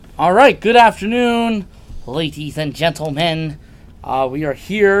All right, good afternoon, ladies and gentlemen. We are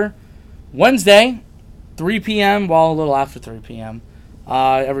here Wednesday, 3 p.m., well, a little after 3 p.m.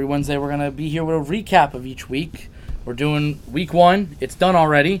 Every Wednesday we're going to be here with a recap of each week. We're doing week 1. It's done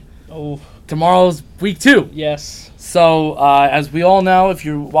already. Oh. Tomorrow's week 2. Yes. So, as we all know, if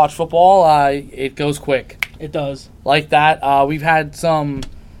you watch football, it goes quick. It does. Like that. We've had some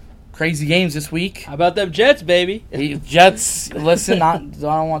crazy games this week. How about them Jets, baby? Jets, listen, I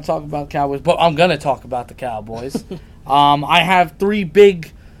don't want to talk about the Cowboys, but I'm going to talk about the Cowboys. I have 3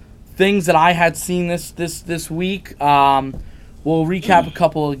 big things that I had seen this week. We'll recap a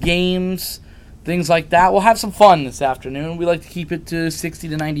couple of games, things like that. We'll have some fun this afternoon. We like to keep it to 60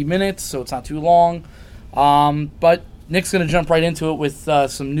 to 90 minutes, so it's not too long. But Nick's going to jump right into it with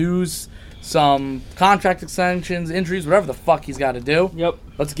some news, some contract extensions, injuries, whatever the fuck he's got to do. Yep.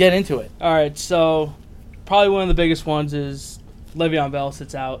 Let's get into it. All right, so probably one of the biggest ones is Le'Veon Bell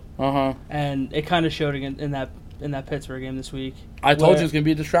sits out. Uh-huh. And it kind of showed in that Pittsburgh game this week. I told you it was going to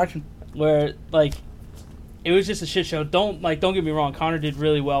be a distraction. Where, it was just a shit show. Don't get me wrong, Connor did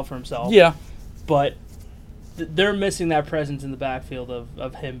really well for himself. Yeah. But they're missing that presence in the backfield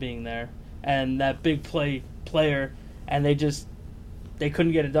of him being there and that big player, and they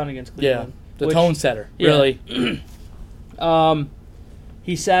couldn't get it done against Cleveland. Yeah, the tone setter, really.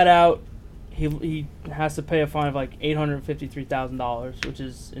 He sat out. He has to pay a fine of $853,000, which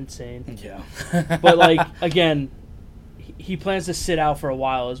is insane. Yeah. But again, he plans to sit out for a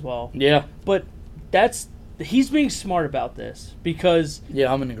while as well. Yeah. But he's being smart about this because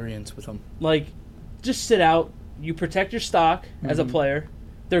yeah, I'm in agreement with him. Just sit out. You protect your stock as a player.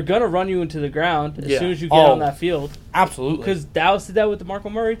 They're gonna run you into the ground as soon as you get on that field. Absolutely. Because Dallas did that with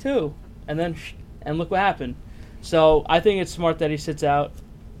DeMarco Murray too, and look what happened. So I think it's smart that he sits out.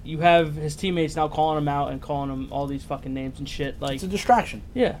 You have his teammates now calling him out and calling him all these fucking names and shit. It's a distraction.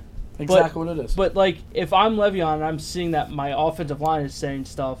 Yeah. Exactly what it is. But if I'm Le'Veon and I'm seeing that my offensive line is saying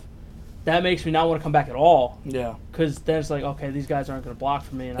stuff, that makes me not want to come back at all. Yeah. Because then it's okay, these guys aren't going to block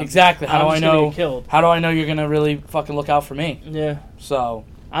for me. And exactly. How do I know? Get killed. How do I know you're going to really fucking look out for me? Yeah. So.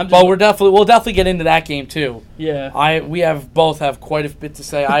 We'll definitely get into that game too. Yeah. We both have quite a bit to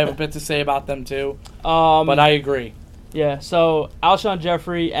say. I have a bit to say about them too. But I agree. Yeah. So Alshon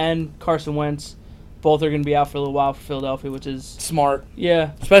Jeffrey and Carson Wentz both are going to be out for a little while for Philadelphia, which is smart.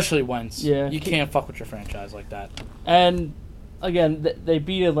 Yeah. Especially Wentz. Yeah. You can't fuck with your franchise like that. And again, they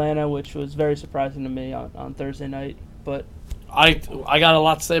beat Atlanta, which was very surprising to me on Thursday night. But I got a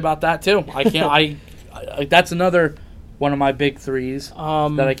lot to say about that too. I can't. I that's another one of my big threes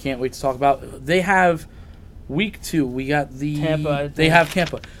that I can't wait to talk about. They have week 2. We got Tampa. They have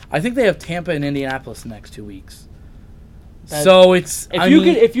Tampa. I think they have Tampa and Indianapolis the next 2 weeks. So it's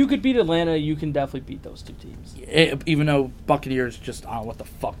if you could beat Atlanta, you can definitely beat those 2 teams. Even though Buccaneers just I don't know what the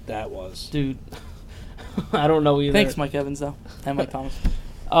fuck that was, dude. I don't know either. Thanks, Mike Evans though, and Mike Thomas.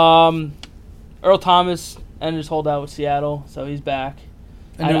 Earl Thomas ended his holdout with Seattle, so he's back.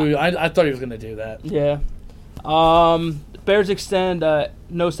 I thought he was going to do that. Yeah. Bears extend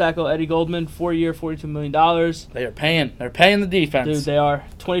nose tackle Eddie Goldman, 4-year, $42 million. They're paying the defense. Dude, they are.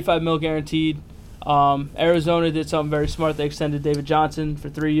 $25 million guaranteed. Arizona did something very smart. They extended David Johnson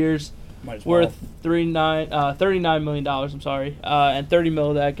for 3 years. Worth $39 million, I'm sorry. And $30 million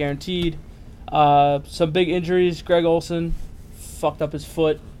of that guaranteed. Some big injuries. Greg Olsen fucked up his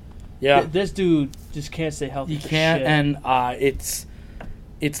foot. Yeah. This dude just can't stay healthy. He can't, and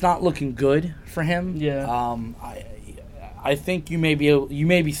it's not looking good for him. Yeah. I think you may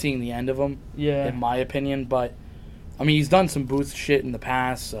be seeing the end of him. Yeah. In my opinion, but I mean he's done some booth shit in the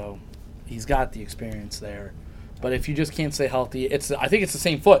past, so he's got the experience there. But if you just can't stay healthy, I think it's the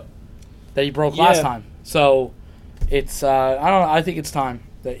same foot that he broke last time. So it's I don't know. I think it's time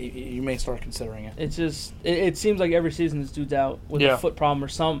that you may start considering it. It's just it seems like every season this dude's out with a foot problem or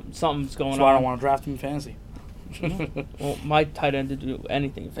something's going on. That's why I don't want to draft him in fantasy. Well, my tight end didn't do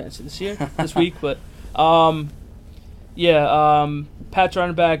anything in fantasy this week, but Pat's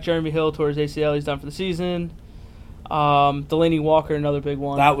running back Jeremy Hill tore his ACL. He's done for the season. Delaney Walker, another big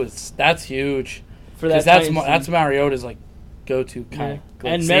one. That's huge for that. That's Mariota's go-to kind of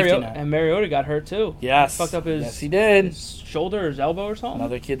and Mariota got hurt too. Yes, he fucked up his. Yes, he did. His shoulder, or his elbow, or something.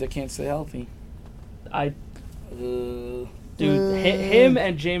 Another kid that can't stay healthy. Dude, him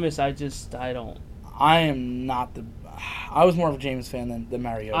and Jameis, I don't. I am not the. I was more of a Jameis fan than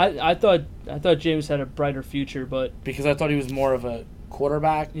Mariota. I thought Jameis had a brighter future, but because I thought he was more of a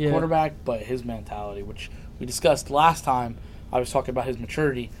quarterback, but his mentality, which we discussed last time, I was talking about his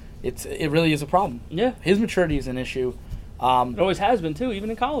maturity. It really is a problem. Yeah, his maturity is an issue. It always has been too, even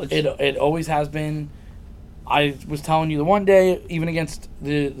in college. It always has been. I was telling you the one day, even against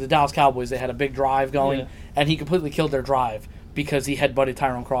the Dallas Cowboys, they had a big drive going, and he completely killed their drive because he headbutted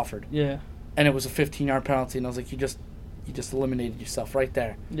Tyrone Crawford. Yeah. And it was a 15-yard penalty, and I was like, you just eliminated yourself right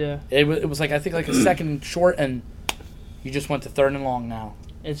there. Yeah. It was like, I think like a second short, and you just went to 3rd and long now.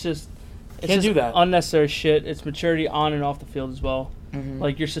 It's just Can't do that. Unnecessary shit. It's maturity on and off the field as well. Mm-hmm.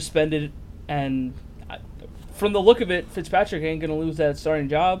 Like, you're suspended, and from the look of it, Fitzpatrick ain't gonna lose that starting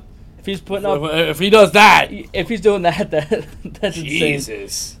job. If he's putting up, if he does that, if he's doing that's insane.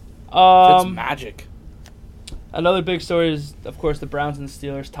 Jesus, It's magic. Another big story is, of course, the Browns and the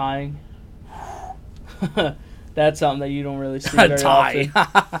Steelers tying. That's something that you don't really see very Tie.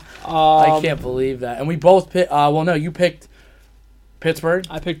 often. I can't believe that. And we both picked. Well, no, you picked Pittsburgh.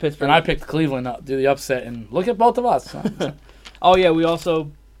 I picked Pittsburgh, and I picked Cleveland up do the upset. And look at both of us. Oh yeah, we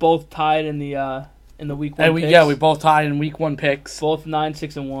also both tied in the week 1 and picks. we both tied in week 1 picks. Both 9,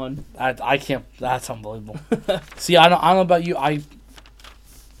 6, and 1. I can't. That's unbelievable. See, I don't know about you.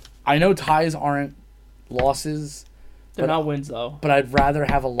 I know ties aren't losses. They're not wins though. But I'd rather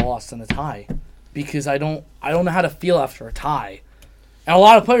have a loss than a tie, because I don't know how to feel after a tie. And a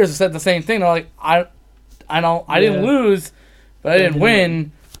lot of players have said the same thing. They're like, I didn't lose, but I didn't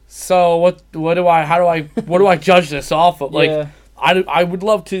win. So what do I judge this off of? Like, I would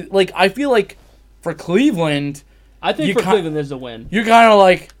love to, like, I feel like for Cleveland, I think for Cleveland there's a win. You're kind of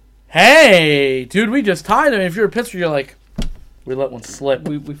like, hey, dude, we just tied them. If you're a Pittsburgh, you're like, we let one slip.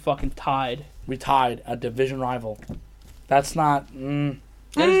 We fucking tied. We tied a division rival. That's not. And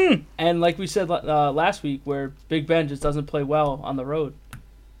like we said last week, where Big Ben just doesn't play well on the road.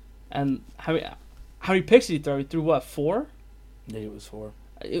 And how many picks did he throw? He threw what, 4? Yeah, it was 4.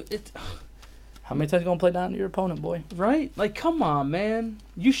 How many times you gonna play down to your opponent, boy? Right? Like, come on, man.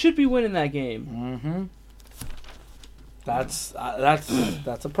 You should be winning that game. Mm-hmm. That's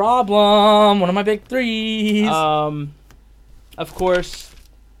a problem. One of my big 3s. Of course,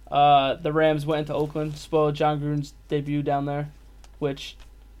 the Rams went into Oakland, spoiled John Gruden's debut down there, which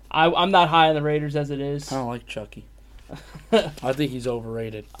I'm not high on the Raiders as it is. I don't like Chucky. I think he's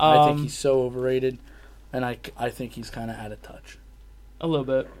overrated. I think he's so overrated, and I think he's kind of out of touch. A little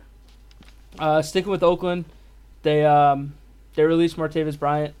bit. Sticking with Oakland, they released Martavis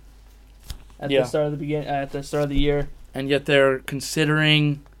Bryant at the start of the year, and yet they're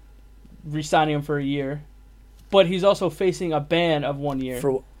considering re-signing him for a year, but he's also facing a ban of 1 year.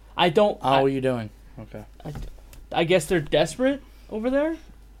 What are you doing? Okay. I guess they're desperate over there.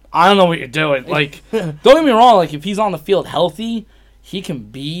 I don't know what you're doing. Like, don't get me wrong. Like, if he's on the field healthy, he can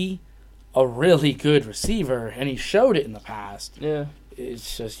be a really good receiver, and he showed it in the past. Yeah.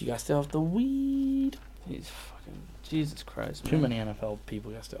 It's just you got to stay off the weed. He's fucking Jesus Christ, man. Too many NFL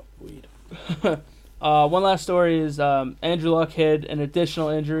people got to stay off the weed. One last story is Andrew Luck had an additional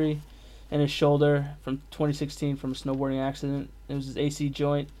injury in his shoulder from 2016 from a snowboarding accident. It was his AC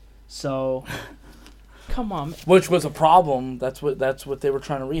joint. So, come on, man. Which was a problem. That's what they were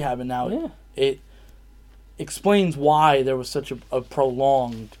trying to rehab, and now it explains why there was such a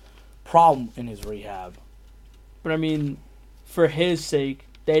prolonged problem in his rehab. But I mean, for his sake,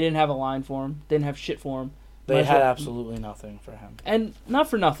 they didn't have a line for him. They didn't have shit for him. They had absolutely nothing for him. And not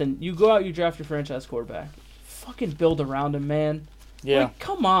for nothing. You go out, you draft your franchise quarterback. Fucking build around him, man. Yeah. Like,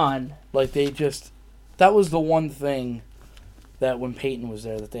 come on. Like, that was the one thing that when Peyton was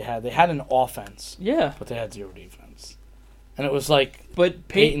there that they had an offense. Yeah. But they had 0 defense. And it was like, but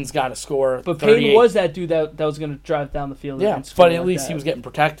Peyton's got to score. But 38. Peyton was that dude that was going to drive down the field. Yeah, but at least he was getting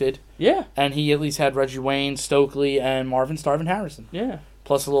protected. Yeah. And he at least had Reggie Wayne, Stokely, and Marvin Starvin Harrison. Yeah.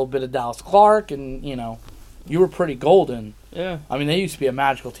 Plus a little bit of Dallas Clark, and, you were pretty golden. Yeah. I mean, they used to be a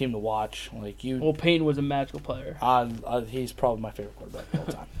magical team to watch. Well, Peyton was a magical player. He's probably my favorite quarterback of all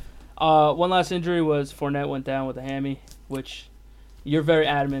time. One last injury was Fournette went down with a hammy, which you're very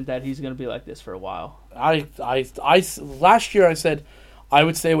adamant that he's going to be like this for a while. Last year I said I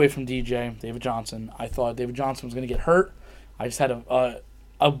would stay away from David Johnson. I thought David Johnson was going to get hurt. I just had a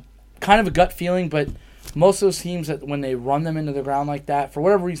kind of a gut feeling, but most of those teams that when they run them into the ground like that, for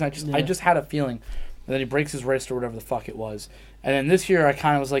whatever reason, I just had a feeling. And then he breaks his wrist or whatever the fuck it was. And then this year I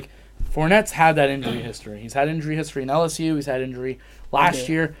kind of was like, Fournette's had that injury history. He's had injury history in LSU. He's had injury last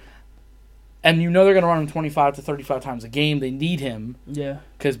year. And they're going to run him 25 to 35 times a game. They need him. Yeah.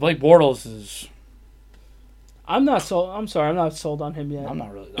 Because Blake Bortles is... I'm not sold. I'm sorry, I'm not sold on him yet. I'm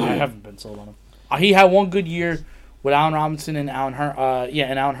not really. I haven't been sold on him. He had one good year with Allen Robinson and Allen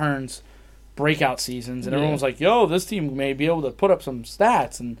Hurns breakout seasons, and everyone was like, "Yo, this team may be able to put up some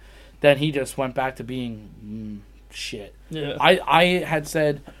stats." And then he just went back to being shit. Yeah. I had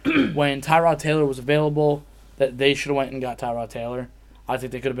said when Tyrod Taylor was available that they should have went and got Tyrod Taylor. I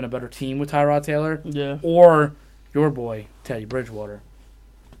think they could have been a better team with Tyrod Taylor. Yeah. Or your boy, Teddy Bridgewater.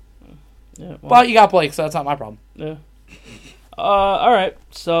 Yeah. Well, But you got Blake, so that's not my problem. Yeah. All right.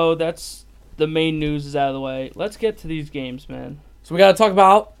 So that's the main news is out of the way. Let's get to these games, man. So we got to talk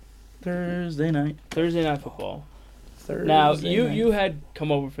about Thursday night football. Now, you had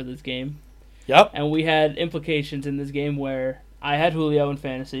come over for this game. Yep. And we had implications in this game where I had Julio in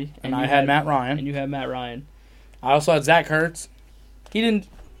fantasy. And I had Matt Ryan. And you had Matt Ryan. I also had Zach Ertz. He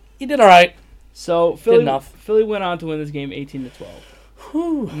did all right. So Philly went on to win this game 18-12.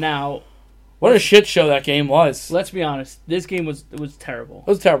 Whew. Now, what a shit show that game was. let's be honest. This game was terrible. It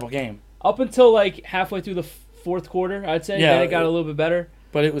was a terrible game. Up until like halfway through the fourth quarter, I'd say. Yeah, Then it got a little bit better.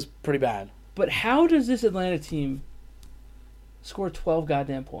 But it was pretty bad. But how does this Atlanta team score 12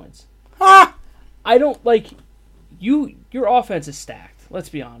 goddamn points? Ah! I don't like your offense is stacked. Let's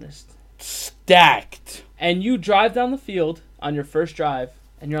be honest. Stacked. And you drive down the field on your first drive,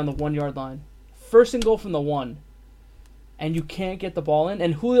 and you're on the 1 yard line, first and goal from the 1, and you can't get the ball in,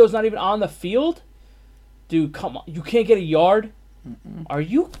 and Julio's not even on the field. Dude, come on, you can't get a yard. Mm-mm. Are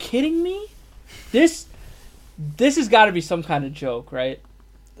you kidding me? This has got to be some kind of joke, right?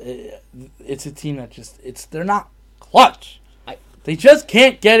 It's a team that they're not clutch. They just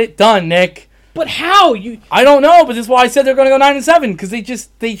can't get it done, Nick. But how? I don't know, but this is why I said they're going to go 9-7 because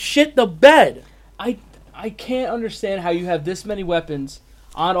they shit the bed. I can't understand how you have this many weapons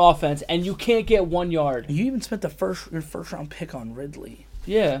on offense and you can't get 1 yard. You even spent your first round pick on Ridley.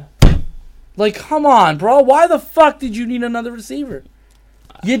 Yeah. Like, come on, bro. Why the fuck did you need another receiver?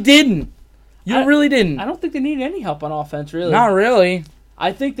 You didn't. You really didn't. I don't think they needed any help on offense, really. Not really.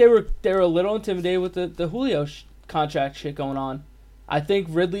 I think they were a little intimidated with the Julio contract shit going on. I think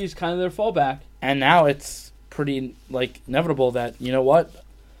Ridley's kind of their fallback. And now it's pretty inevitable that, you know what?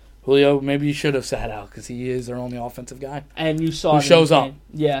 Julio maybe should have sat out because he is their only offensive guy. And you saw it. Who shows up.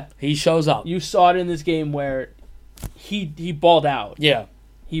 Yeah. He shows up. You saw it in this game where he balled out. Yeah.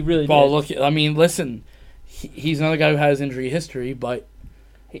 He really did. Listen, he's another guy who has injury history, but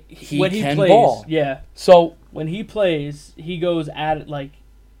he can ball. Yeah. So when he plays, he goes at it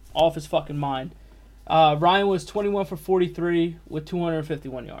off his fucking mind. Ryan was 21 for 43 with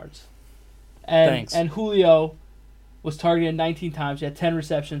 251 yards. Thanks. And Julio was targeted 19 times. He had 10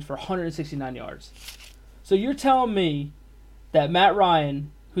 receptions for 169 yards. So you're telling me that Matt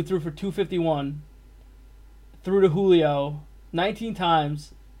Ryan, who threw for 251, threw to Julio 19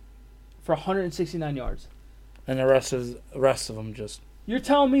 times for 169 yards. And the rest of them just... You're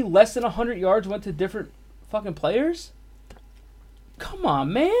telling me less than 100 yards went to different fucking players? Come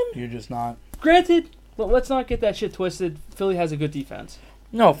on, man. You're just not... Granted, let's not get that shit twisted. Philly has a good defense.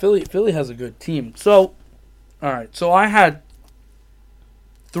 No, Philly has a good team. So, all right. So I had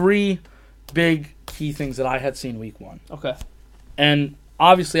 3 big key things that I had seen week 1. Okay. And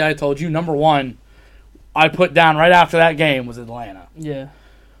obviously I told you, number 1, I put down right after that game was Atlanta. Yeah.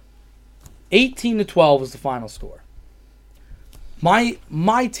 18-12 was the final score.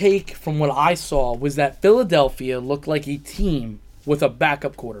 My take from what I saw was that Philadelphia looked like a team with a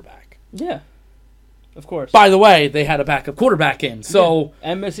backup quarterback. Yeah. Of course. By the way, they had a backup quarterback in. So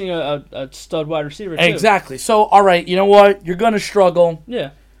yeah. And missing a stud wide receiver, too. Exactly. So, all right, you know what? You're going to struggle. Yeah.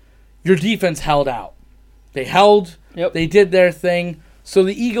 Your defense held out. They held. Yep. They did their thing. So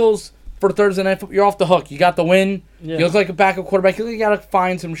the Eagles, for Thursday night, you're off the hook. You got the win. Yeah. You look like a backup quarterback. You got to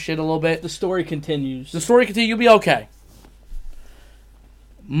find some shit a little bit. The story continues. You'll be okay.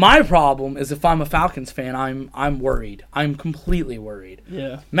 My problem is if I'm a Falcons fan, I'm worried. I'm completely worried.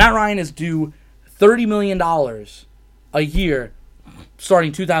 Yeah. Matt Ryan is due $30 million a year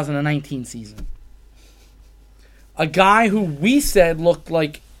starting 2019 season. A guy who we said looked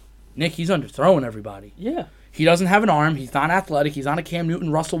like, Nick, he's underthrowing everybody. Yeah. He doesn't have an arm. He's not athletic. He's not a Cam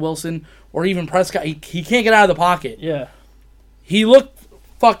Newton, Russell Wilson, or even Prescott. He can't get out of the pocket. Yeah. He looked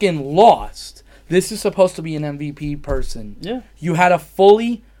fucking lost. This is supposed to be an MVP person. Yeah. You had a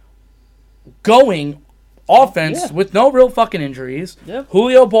fully going offense with no real fucking injuries. Yep.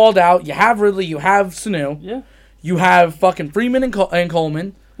 Julio balled out. You have Ridley. You have Sanu. Yeah. You have fucking Freeman and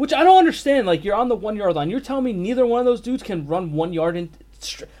Coleman. Which I don't understand. You're on the 1 yard line. You're telling me neither one of those dudes can run 1 yard and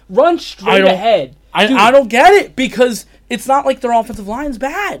run straight ahead. I don't get it because it's not like their offensive line's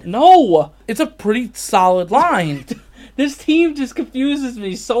bad. No. It's a pretty solid line. This team just confuses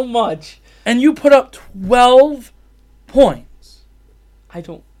me so much. And you put up 12 points. I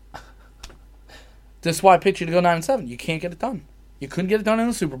don't... That's why I picked you to go 9-7. You can't get it done. You couldn't get it done in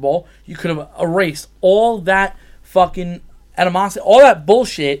the Super Bowl. You could have erased all that fucking animosity, all that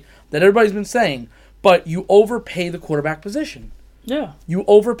bullshit that everybody's been saying, but you overpay the quarterback position. Yeah. You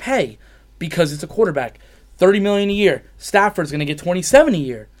overpay because it's a quarterback. $30 million a year. Stafford's going to get $27 a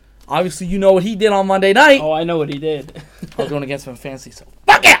year. Obviously, you know what he did on Monday night. Oh, I know what he did. I was going against him in fantasy, so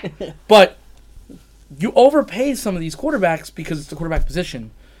fuck it. But you overpay some of these quarterbacks because it's the quarterback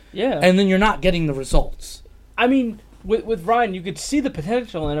position. Yeah. And then you're not getting the results. I mean, with Ryan, you could see the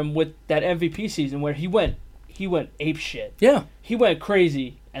potential in him with that MVP season where he went ape shit. Yeah. He went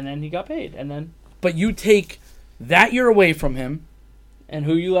crazy, and then he got paid, and then. But you take that year away from him. And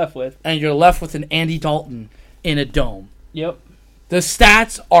who you left with? And you're left with an Andy Dalton in a dome. Yep. The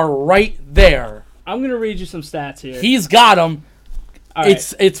stats are right there. I'm going to read you some stats here. He's got them.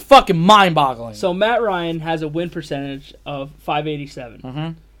 Right. It's fucking mind-boggling. So Matt Ryan has a win percentage of .587.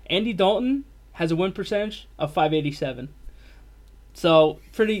 Mm-hmm. Andy Dalton has a win percentage of .587. So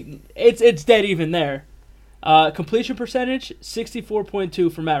it's dead even there. Completion percentage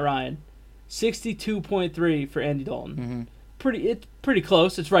 64.2 for Matt Ryan, 62.3 for Andy Dalton. Mm-hmm. It's pretty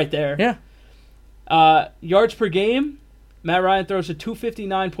close. It's right there. Yeah. Yards per game, Matt Ryan throws for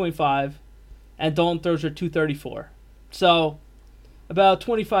 259.5, and Dalton throws for 234. So about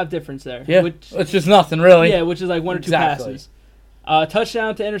 25 difference there. Yeah, it's just nothing really. Yeah, which is like one or two passes.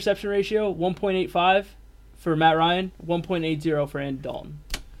 Touchdown to interception ratio 1.85 for Matt Ryan, 1.80 for Andy Dalton.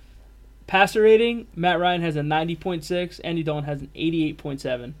 Passer rating, Matt Ryan has a 90.6, Andy Dalton has an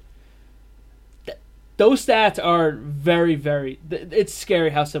 88.7. Those stats are very, very... It's scary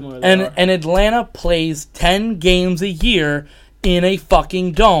how similar they are. And Atlanta plays 10 games a year in a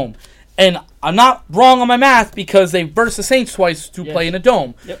fucking dome. And I'm not wrong on my math because they versed the Saints twice to play in a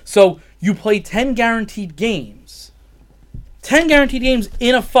dome. Yep. So you play 10 guaranteed games. 10 guaranteed games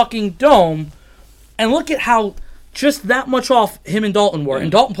in a fucking dome. And look at how just that much off him and Dalton were.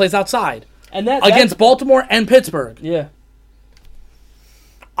 And Dalton plays outside. And that against Baltimore and Pittsburgh. Yeah.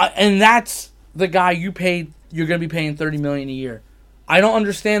 And that's the guy you're going to be paying $30 million a year. I don't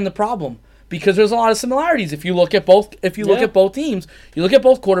understand the problem because there's a lot of similarities. If you look at both teams, you look at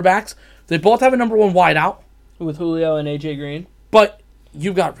both quarterbacks, they both have a number one wideout with Julio and AJ Green. But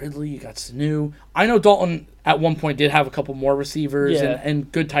you got Ridley, you got Sanu. I know Dalton at one point did have a couple more receivers and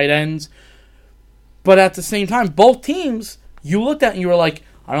good tight ends. But at the same time, both teams you looked at and you were like,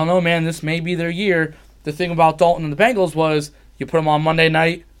 I don't know, man, this may be their year. The thing about Dalton and the Bengals was you put them on Monday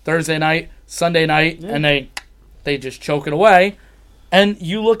night, Thursday night, Sunday night, and they just choke it away. And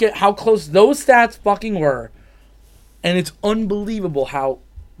you look at how close those stats fucking were, and it's unbelievable how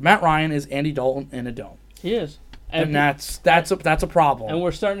Matt Ryan is Andy Dalton in a dome. He is. And that's a problem. And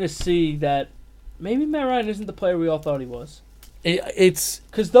we're starting to see that maybe Matt Ryan isn't the player we all thought he was. It's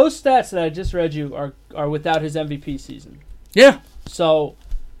because those stats that I just read you are without his MVP season. Yeah. So,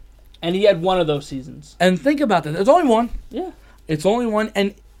 and he had one of those seasons. And think about that. There's only one. Yeah. It's only one,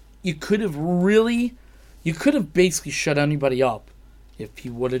 and you could have basically shut anybody up if he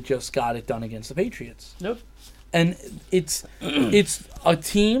would have just got it done against the Patriots. Nope. And it's a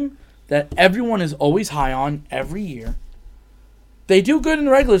team that everyone is always high on every year. They do good in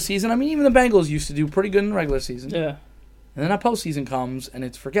the regular season. I mean, even the Bengals used to do pretty good in the regular season. Yeah. And then that postseason comes, and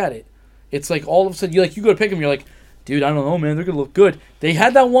it's forget it. It's like all of a sudden, you go to pick them, you're like, dude, I don't know, man, they're going to look good. They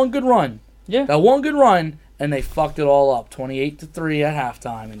had that one good run. Yeah. That one good run, and they fucked it all up. 28-3 at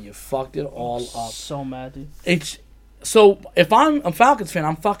halftime, and you fucked it all up. So mad, dude. So if I'm a Falcons fan,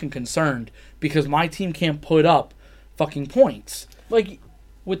 I'm fucking concerned because my team can't put up fucking points. Like,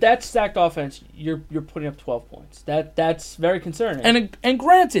 with that stacked offense, you're putting up 12 points. That's very concerning. And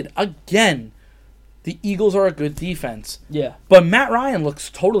granted, again, the Eagles are a good defense. Yeah. But Matt Ryan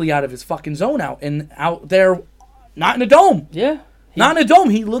looks totally out of his fucking zone out there, not in a dome. Yeah. Not in a dome.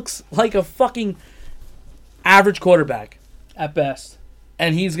 He looks like a fucking average quarterback. At best.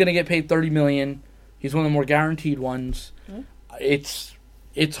 And he's going to get paid $30 million. He's one of the more guaranteed ones. Mm-hmm. It's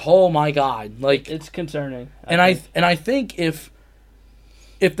oh my God. Like, it's concerning. I think if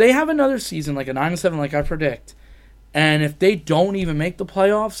they have another season, like a 9-7 like I predict, and if they don't even make the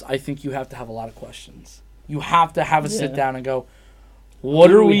playoffs, I think you have to have a lot of questions. You have to have a sit down and go,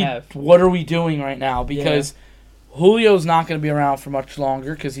 what are we doing right now? Because Julio's not going to be around for much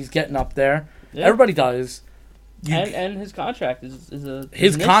longer because he's getting up there. Yeah. Everybody does. And his contract is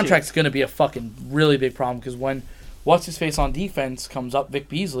his contract's going to be a fucking really big problem because when what's-his-face on defense comes up, Vic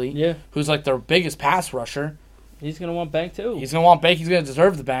Beasley, who's like their biggest pass rusher. He's going to want bank too. He's going to want bank. He's going to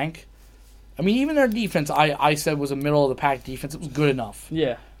deserve the bank. I mean, even their defense, I said was a middle-of-the-pack defense. It was good enough.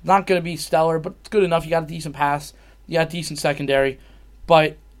 Yeah. Not going to be stellar, but it's good enough. You got a decent pass. You got a decent secondary.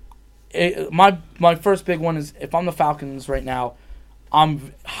 But my first big one is if I'm the Falcons right now,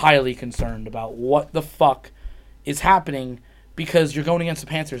 I'm highly concerned about what the fuck is happening because you're going against the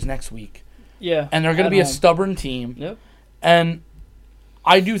Panthers next week. Yeah. And they're going to be a stubborn team. Yep. And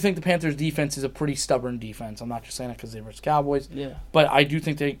I do think the Panthers' defense is a pretty stubborn defense. I'm not just saying it because they versus Cowboys. Yeah. But I do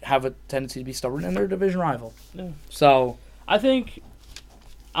think they have a tendency to be stubborn in their division rival. Yeah. So I think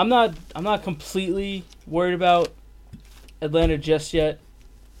I'm not completely worried about Atlanta just yet.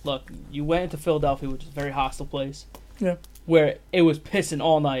 Look, you went into Philadelphia, which is a very hostile place. Yeah. Where it was pissing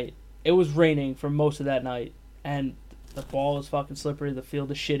all night. It was raining for most of that night. And the ball is fucking slippery. The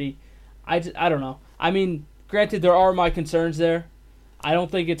field is shitty. I don't know. I mean, granted, there are my concerns there. I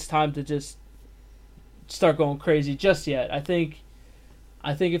don't think it's time to just start going crazy just yet. I think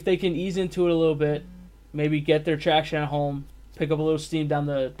if they can ease into it a little bit, maybe get their traction at home, pick up a little steam down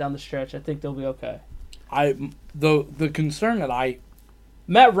the stretch, I think they'll be okay. The concern that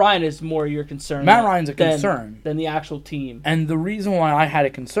Matt Ryan is more your concern. Matt Ryan's a concern than the actual team. And the reason why I had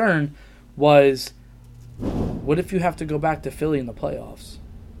a concern was, what if you have to go back to Philly in the playoffs?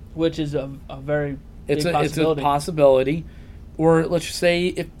 Which is a very big possibility. It's a possibility. Or let's just say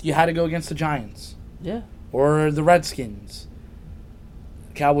if you had to go against the Giants. Yeah. Or the Redskins.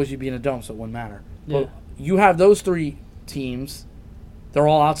 Cowboys, you'd be in a dome, so it wouldn't matter. Yeah. But you have those three teams. They're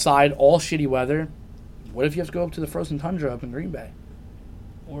all outside, all shitty weather. What if you have to go up to the frozen tundra up in Green Bay?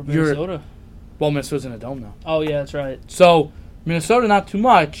 Or Minnesota. Well, Minnesota's in a dome now. Oh, yeah, that's right. So, Minnesota, not too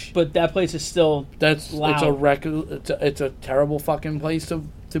much. But that place is still loud. It's a terrible fucking place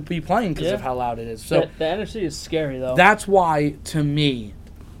to be playing because of how loud it is. So the NFC is scary, though. That's why, to me,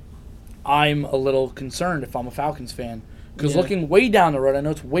 I'm a little concerned if I'm a Falcons fan. Because looking way down the road, I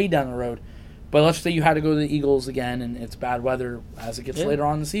know it's way down the road, but let's say you had to go to the Eagles again and it's bad weather as it gets later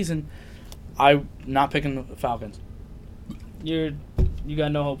on in the season, I'm not picking the Falcons. You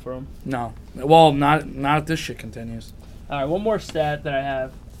got no hope for them. No. Well, not if this shit continues. All right, one more stat that I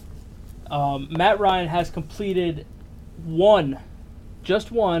have. Matt Ryan has completed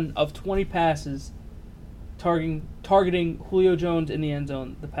just one of 20 passes targeting Julio Jones in the end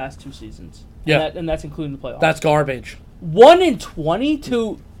zone the past 2 seasons. Yeah. And that's including the playoffs. That's garbage. 1 in 20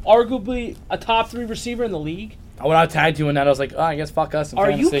 to arguably a top 3 receiver in the league? When I tagged you in that, I was like, I guess fuck us in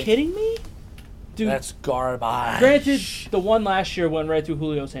fantasy. Are you kidding me? Dude, that's garbage. Granted, the one last year went right through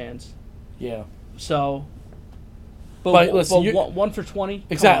Julio's hands. Yeah. So, but listen, 1 for 20?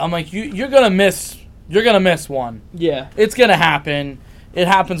 Exactly. I'm like, you're going to miss. You're going to miss one. Yeah. It's going to happen. It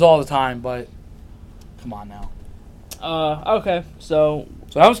happens all the time, but come on now. Okay. So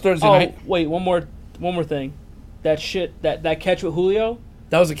that was Thursday night. Wait, one more thing. That catch with Julio?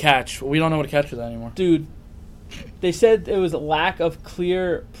 That was a catch. We don't know what a catch is anymore. Dude, they said it was a lack of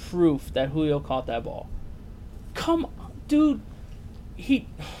clear proof that Julio caught that ball. Come on, dude. He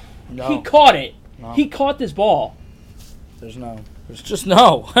caught it. No. He caught this ball. There's just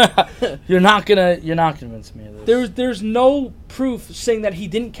no. You're not gonna convince me of this. There's no proof saying that he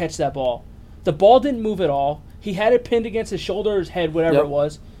didn't catch that ball. The ball didn't move at all. He had it pinned against his shoulder or his head, whatever it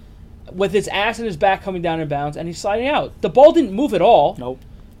was, with his ass and his back coming down in bounds, and he's sliding out. The ball didn't move at all. Nope.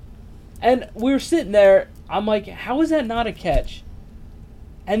 And we were sitting there. I'm like, how is that not a catch?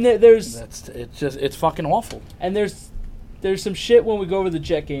 And it's fucking awful. And there's some shit when we go over the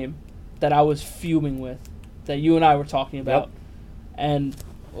Jet game that I was fuming with, that you and I were talking about. Yep. And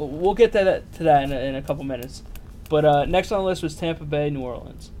we'll get to that in a couple minutes. But next on the list was Tampa Bay, New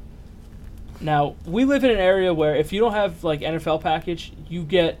Orleans. Now, we live in an area where if you don't have like NFL package, you'll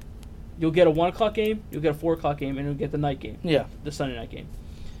get a 1:00 game, you'll get a 4:00 game, and you'll get the night game. Yeah. The Sunday night game.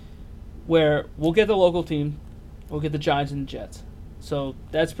 Where we'll get the local team, we'll get the Giants and the Jets. So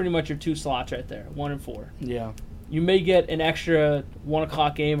that's pretty much your 2 slots right there, 1 and 4. Yeah. You may get an extra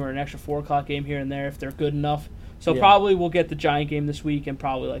 1:00 game or an extra 4:00 game here and there if they're good enough. So probably we'll get the Giant game this week and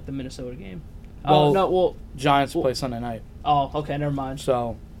probably like the Minnesota game. Giants play Sunday night. Oh, okay, never mind.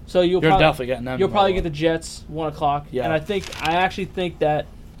 So you're definitely getting them. You'll probably get the Jets 1:00. Yeah. And I actually think that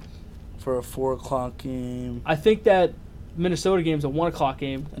for a 4:00 game. I think that Minnesota game's a 1:00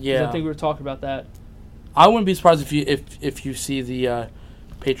 game. Yeah. I think we were talking about that. I wouldn't be surprised if you see the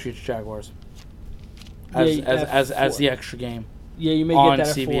Patriots Jaguars as the extra game. Yeah, you may on get that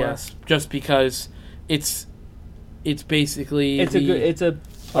at CBS 4. just because it's basically it's a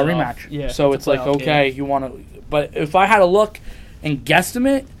rematch. Yeah, so it's like okay, you want to. But if I had to look and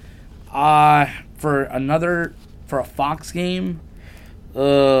guesstimate for a Fox game,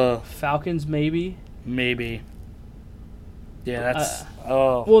 Falcons maybe. Yeah, that's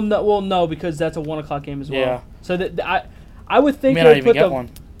Well, no, because that's a 1:00 game as well. Yeah. So I would think we may not even get one.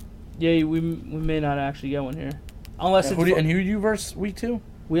 Yeah, we may not actually get one here, unless who do you verse week 2?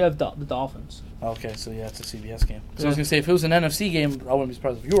 We have the Dolphins. Okay, so it's a CBS game. So I was gonna say if it was an NFC game, I wouldn't be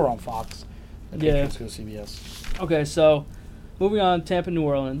surprised if you were on Fox. And Patriots go CBS. Okay, so moving on, Tampa, New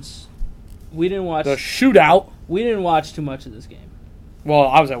Orleans. We didn't watch the shootout. We didn't watch too much of this game. Well,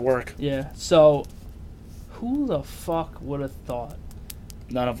 I was at work. Yeah. So, who the fuck would have thought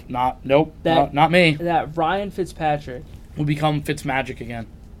Not me. that Ryan Fitzpatrick Will become Fitzmagic again.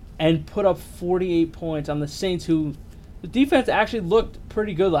 and put up 48 points on the Saints, who the defense actually looked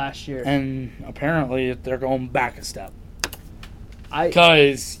pretty good last year. And apparently they're going back a step. I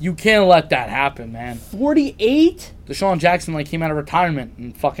Because you can't let that happen, man. 48. Deshaun Jackson came out of retirement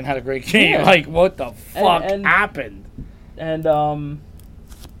and fucking had a great game. Yeah. Like, what the fuck And- happened? And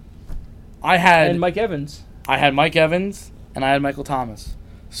I had Mike Evans. Mike Evans and I had Michael Thomas.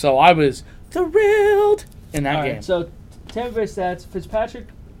 So I was thrilled in that All game. right, so Tampa Bay stats: Fitzpatrick,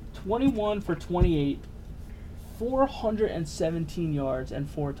 21 for 28, 417 yards and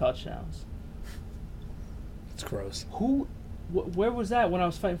 4 touchdowns. It's gross. Where was that when I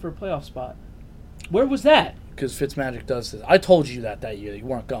was fighting for a playoff spot? Where was that? Because Fitzmagic does this. I told you that year. You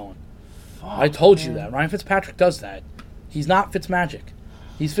weren't going. Fuck, I told you man. that. Ryan Fitzpatrick does that. He's not Fitzmagic.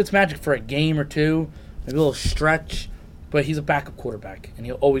 He's Fitzmagic for a game or two, maybe a little stretch, but he's a backup quarterback, and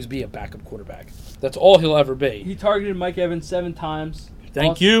he'll always be a backup quarterback. That's all he'll ever be. He targeted Mike Evans 7 times.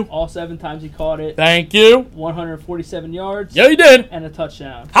 Thank you. All 7 times he caught it. Thank you. 147 yards. Yeah, you did. And a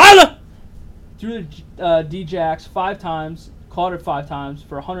touchdown. Holla! Threw the D-Jacks 5 times, caught it 5 times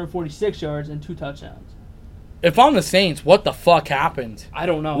for 146 yards and 2 touchdowns. If I'm the Saints, what the fuck happened? I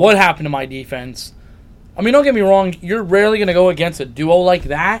don't know. What happened to my defense? I mean, don't get me wrong. You're rarely going to go against a duo like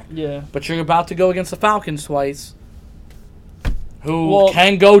that. Yeah. But you're about to go against the Falcons twice, who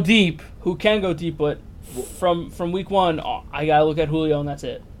can go deep. Who can go deep, but from week 1, I got to look at Julio, and that's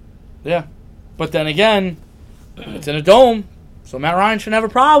it. Yeah. But then again, it's in a dome, so Matt Ryan shouldn't have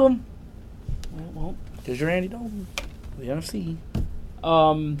a problem. Well, Because you're Andy Dalton, the NFC.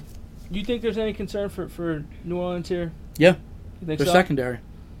 you think there's any concern for New Orleans here? Yeah. You think They're so? secondary.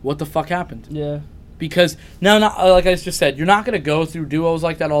 What the fuck happened? Yeah. Because, now, not like I just said, you're not going to go through duos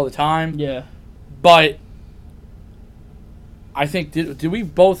like that all the time. Yeah. But I think, did we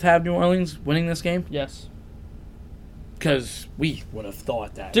both have New Orleans winning this game? Yes. Because we would have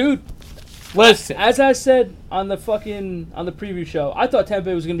thought that. Dude, Listen. as I said on the preview show, I thought Tampa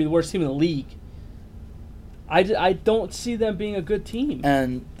Bay was going to be the worst team in the league. I don't see them being a good team.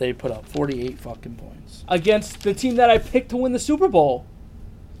 And they put up 48 fucking points. Against the team that I picked to win the Super Bowl.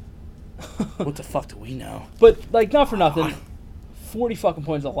 What the fuck do we know? But, like, not for nothing, 40 fucking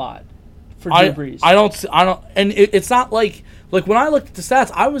points is a lot for Drew Brees. I don't, and it's not like when I looked at the stats,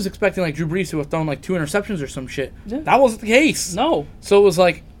 I was expecting like Drew Brees to have thrown like 2 interceptions or some shit. Yeah. That wasn't the case. No. So it was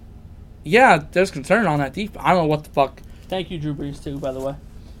like, yeah, there's concern on that defense. I don't know what the fuck. Thank you, Drew Brees, too, by the way.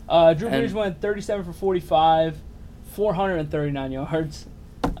 Drew Brees went 37 for 45, 439 yards,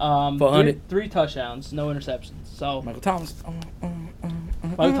 3 touchdowns, no interceptions. So Michael Thomas.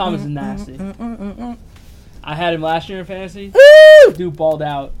 Michael Thomas is nasty. I had him last year in fantasy. Woo! Dude balled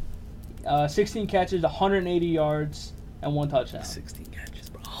out. 16 catches, 180 yards, and 1 touchdown. 16 catches,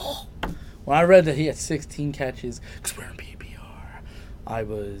 bro. When I read that he had 16 catches, because we're in PPR, I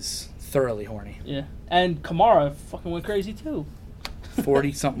was thoroughly horny. Yeah, and Kamara fucking went crazy too.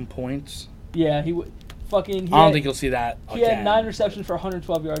 40-something points. Yeah, he I don't think you'll see that He again. had 9 receptions for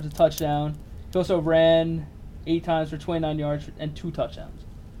 112 yards, a touchdown. He also ran 8 times for 29 yards and 2 touchdowns.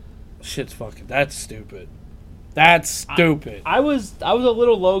 Shit's fucking. That's stupid. That's stupid. I was a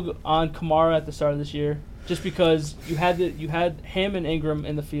little low on Kamara at the start of this year, just because you had him and Ingram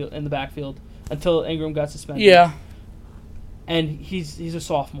in the backfield until Ingram got suspended. Yeah. And he's a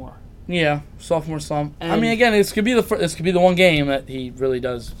sophomore. Yeah, sophomore slump. I And- mean, again, this could be the one game that he really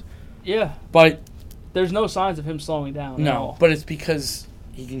does. Yeah, But there's no signs of him slowing down. At no, all. but it's because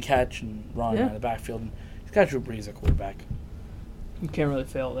he can catch and run Yeah. out of the backfield. And he's got Drew Brees at quarterback. You can't really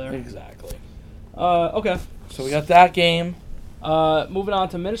fail there. Exactly. Okay. So we got that game. Moving on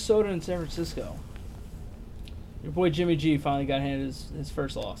to Minnesota and San Francisco. Your boy Jimmy G finally got handed his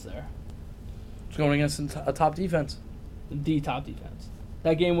first loss there. It's going against a top defense. The top defense.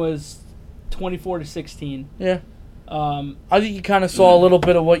 That game was 24-16. Yeah. Um, I think you kind of saw a little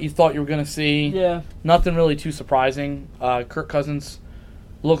bit of what you thought you were going to see. yeah. Nothing really too surprising. Kirk Cousins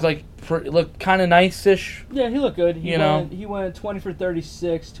looked kind of nice-ish. Yeah, he looked good. He He went 20 for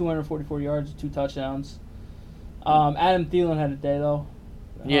 36, 244 yards, 2 touchdowns. Adam Thielen had a day though.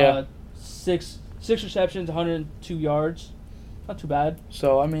 Yeah. 6 receptions, 102 yards. Not too bad.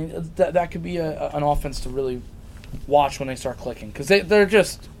 So I mean, that could be an offense to really watch when they start clicking, because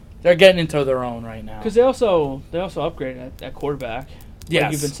they're getting into their own right now. Because they also upgraded at quarterback. Yes.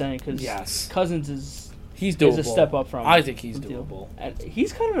 Like you've been saying. Because Yes. Cousins he's doable. is a step up from. I think he's from Thielen. doable. And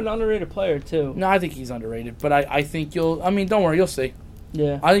he's kind of an underrated player too. No, I think he's underrated, but I think don't worry, you'll see.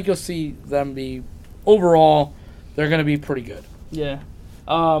 Yeah. I think you'll see them be, overall, they're going to be pretty good. Yeah.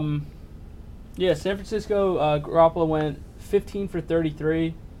 Yeah, San Francisco, Garoppolo went 15 for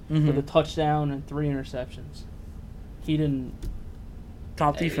 33 with a touchdown and 3 interceptions. He didn't...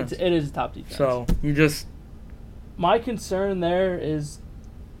 Top defense. It is a top defense. So, you just... My concern there is,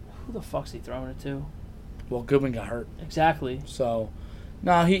 who the fuck's he throwing it to? Well, Goodwin got hurt. Exactly. So,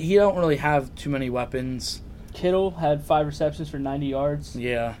 no, he don't really have too many weapons. Kittle had 5 receptions for 90 yards.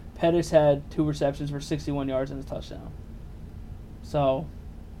 Yeah. Pettis had 2 receptions for 61 yards and a touchdown. So,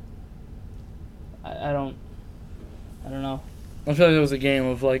 I don't know. I feel like it was a game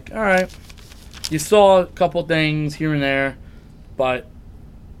of like, all right, you saw a couple things here and there, but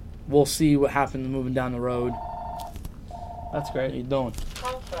we'll see what happens moving down the road. That's great. How you doing?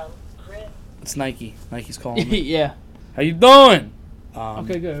 It's Nike. Nike's calling me. Yeah. How you doing?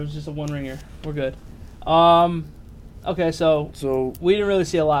 Okay, good. It was just a one ringer. We're good. Okay, so we didn't really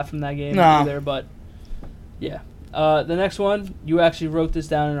see a lot from that game either, but yeah. The next one, you actually wrote this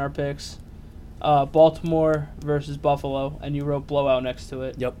down in our picks. Baltimore versus Buffalo, and you wrote blowout next to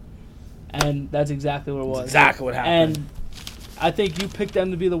it. Yep. And that's exactly what it was. That's exactly what happened. And I think you picked them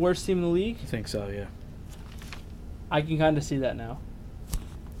to be the worst team in the league. I think so, yeah. I can kind of see that now.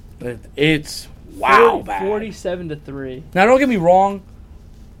 It's bad. 47-3. Now, don't get me wrong.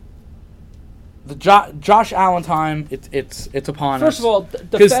 The Josh Allen time, it's upon us. First of all,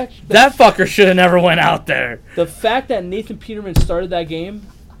 that fucker should have never went out there. The fact that Nathan Peterman started that game,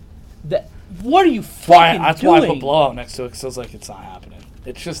 what are you fucking doing? That's why I put blowout next to it, because I was like, it's not happening.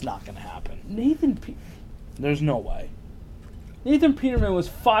 It's just not going to happen. There's no way. Nathan Peterman was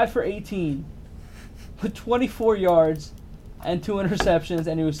 5 for 18 with 24 yards and 2 interceptions,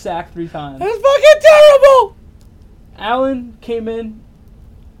 and he was sacked 3 times. That's fucking terrible! Allen came in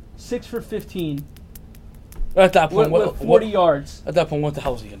 6 for 15. At that point, with 40 yards. At that point, what the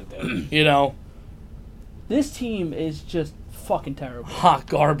hell is he going to do? You know? This team is just fucking terrible. Hot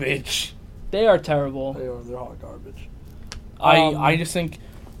garbage. They are terrible. They're hot garbage. I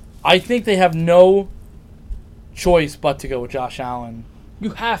think they have no choice but to go with Josh Allen. You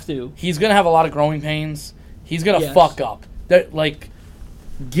have to. He's going to have a lot of growing pains. He's going to fuck up. To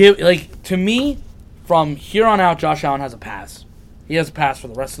me, from here on out, Josh Allen has a pass. He has a pass for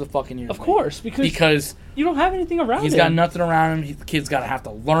the rest of the fucking year. Of course, because you don't have anything around him. He's got nothing around him. The kid's got to have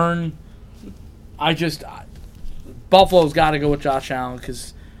to learn. Buffalo's got to go with Josh Allen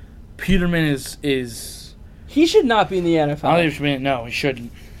because Peterman is. He should not be in the NFL. No, he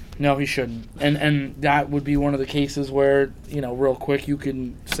shouldn't. No, he shouldn't. And that would be one of the cases where, real quick, you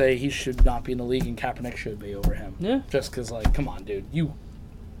can say he should not be in the league and Kaepernick should be over him. Yeah. Just because, come on, dude. You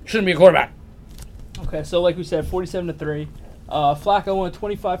shouldn't be a quarterback. Okay, so like we said, 47-3. Flacco went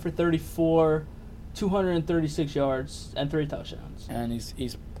 25 for 34, 236 yards, and 3 touchdowns. And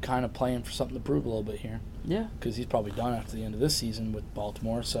he's kind of playing for something to prove a little bit here. Yeah. Because he's probably done after the end of this season with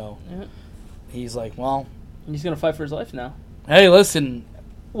Baltimore, so he's like, well... He's going to fight for his life now. Hey, listen...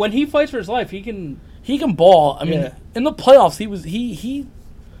 When he fights for his life, he can ball. I mean, in the playoffs, he was gaming.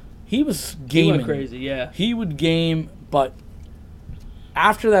 He went crazy, yeah. He would game, but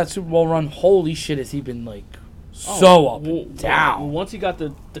after that Super Bowl run, holy shit, has he been up and down. Well, once he got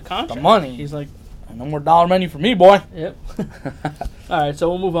the contract, the money, he's like, no more dollar menu for me, boy. Yep. All right, so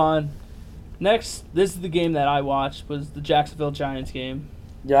we'll move on. Next, this is the game that I watched, was the Jacksonville Giants game.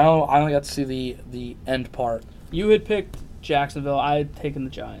 Yeah, I only got to see the end part. You had picked Jacksonville. I had taken the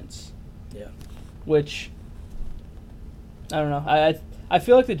Giants. Yeah. Which, I don't know. I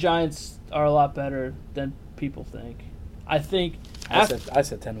feel like the Giants are a lot better than people think. I think... I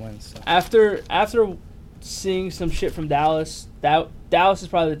said 10 wins. So. After seeing some shit from Dallas, Dallas is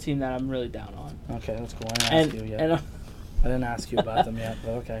probably the team that I'm really down on. Okay, that's cool. I didn't ask you yet. I didn't ask you about them yet,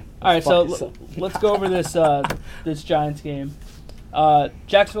 but okay. All right, so let's go over this this Giants game.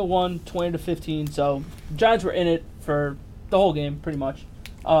 Jacksonville won 20-15, so Giants were in it for the whole game, pretty much.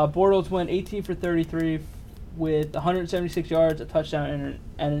 Bortles went 18 for 33 with 176 yards, a touchdown, and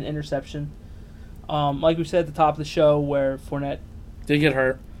an interception. Like we said at the top of the show, where Fournette did get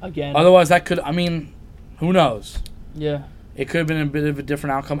hurt again. Otherwise, that could. Who knows? Yeah, it could have been a bit of a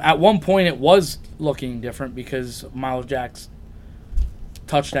different outcome. At one point, it was looking different because Miles Jack's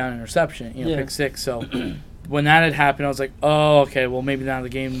touchdown interception, pick 6. So when that had happened, I was like, oh, okay, well maybe now the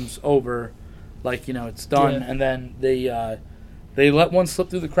game's over. It's done. Yeah. And then they let one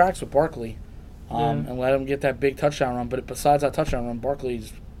slip through the cracks with Barkley and let him get that big touchdown run. But besides that touchdown run,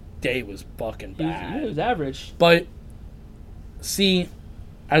 Barkley's day was fucking bad. He was average. But, see,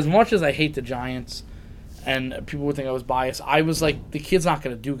 as much as I hate the Giants and people would think I was biased, I was like, the kid's not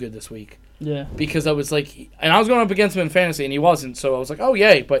going to do good this week. Yeah. Because I was like, and I was going up against him in fantasy and he wasn't. So I was like, oh,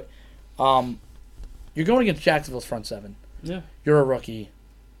 yay. But you're going against Jacksonville's front seven. Yeah. You're a rookie.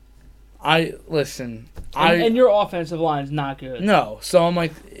 Listen. And your offensive line is not good. No. So I'm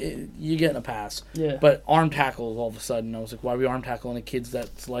like, you're getting a pass. Yeah. But arm tackles all of a sudden. I was like, why are we arm tackling a kid's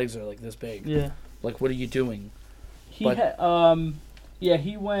that's legs are like this big? Yeah. Like, what are you doing? He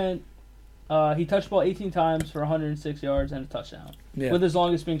went. He touched the ball 18 times for 106 yards and a touchdown. Yeah. With his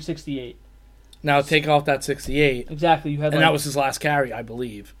longest being 68. Now take off that 68. Exactly. And that was his last carry, I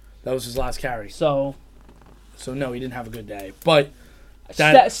believe. That was his last carry. So no, he didn't have a good day. But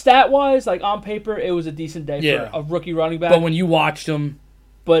stat-wise, like on paper, it was a decent day for a rookie running back. But when you watched him,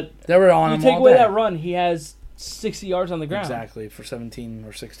 they were on him all day. You take away that run, he has 60 yards on the ground. Exactly, for 17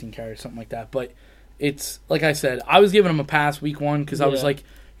 or 16 carries, something like that. But it's, like I said, I was giving him a pass week 1 because I was like,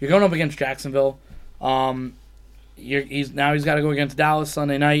 you're going up against Jacksonville. He's got to go against Dallas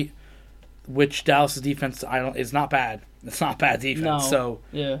Sunday night, which Dallas' defense is not bad. It's not bad defense. No. So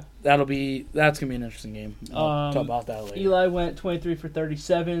yeah, that's gonna be an interesting game. I'll talk about that later. Eli went 23 for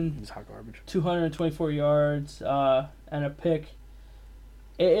 37. He's hot garbage. 224 yards and a pick.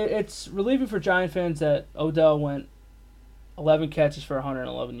 It's relieving for Giant fans that Odell went 11 catches for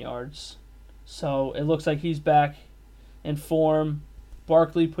 111 yards. So it looks like he's back in form.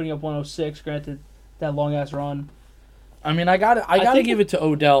 Barkley putting up 106. Granted, that long ass run. I mean, I gotta give it to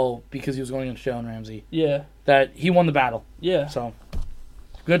Odell because he was going against Jalen Ramsey. Yeah. That he won the battle. Yeah. So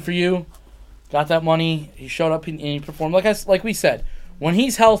good for you. Got that money. He showed up and he performed. Like we said, when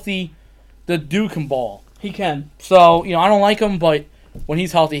he's healthy, the dude can ball. He can. So, I don't like him, but when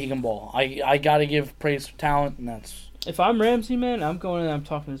he's healthy, he can ball. I gotta give praise for talent, and that's. If I'm Ramsey, man, I'm going in and I'm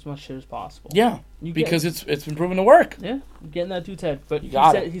talking as much shit as possible. Yeah. Because it's been proven to work. Yeah. I'm getting that dude's head. But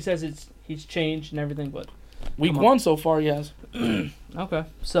he says he's changed and everything, but. Week 1 so far, he has. Okay.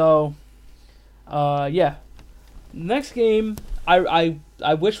 So, yeah. Next game, I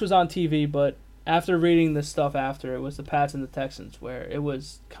wish was on TV, but after reading the stuff after, it was the Pats and the Texans, where it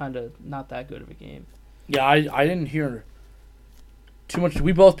was kind of not that good of a game. Yeah, I didn't hear too much.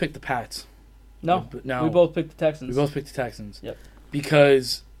 We both picked the Pats. No, we both picked the Texans. We both picked the Texans. Yep.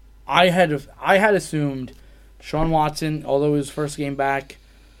 Because I had assumed Sean Watson, although his first game back,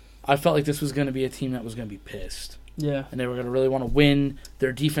 I felt like this was going to be a team that was going to be pissed. Yeah. And they were going to really want to win.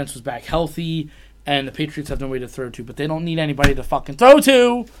 Their defense was back healthy, and the Patriots have no way to throw to, but they don't need anybody to fucking throw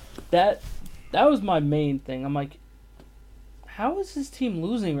to. That was my main thing. I'm like, how is this team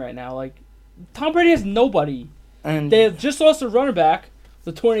losing right now? Like, Tom Brady has nobody. And they have just lost a running back,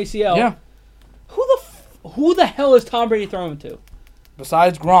 the torn ACL. Yeah. Who the hell is Tom Brady throwing to?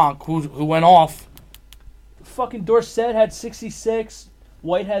 Besides Gronk, who went off. Fucking Dorsett had 66.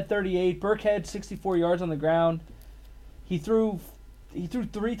 White had 38. Burke had 64 yards on the ground. He threw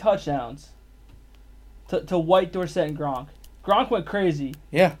 3 touchdowns to White, Dorsett, and Gronk. Gronk went crazy.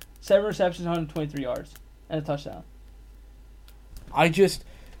 Yeah. 7 receptions, 123 yards, and a touchdown.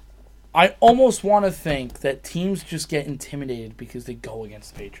 I almost want to think that teams just get intimidated because they go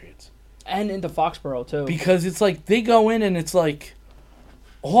against the Patriots. And into Foxborough, too. Because it's like, they go in and it's like,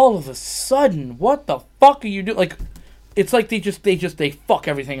 all of a sudden, what the fuck are you doing? Like, it's like they fuck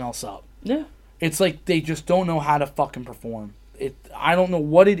everything else up. Yeah. It's like they just don't know how to fucking perform. I don't know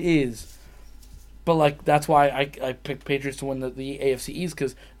what it is, but like that's why I picked Patriots to win the AFC East,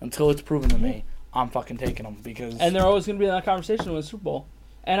 because until it's proven to me, I'm fucking taking them. And they're always going to be in that conversation to win the Super Bowl.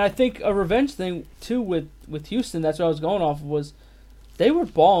 And I think a revenge thing too with Houston. That's what I was going off of, was they were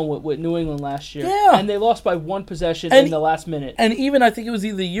balling with New England last year. Yeah. And they lost by 1 possession in the last minute. And even I think it was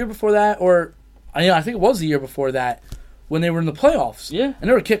either the year before that or I think it was the year before that when they were in the playoffs. Yeah. And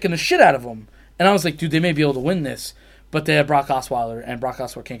they were kicking the shit out of them. And I was like, dude, they may be able to win this. But they have Brock Osweiler, and Brock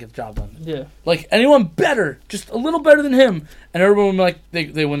Osweiler can't get the job done. Yeah. Like, anyone better, just a little better than him, and everyone will be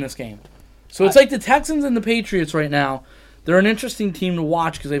like, they win this game. So it's like the Texans and the Patriots right now. They're an interesting team to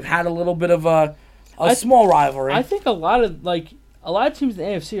watch because they've had a little bit of a small rivalry. I think a lot of teams in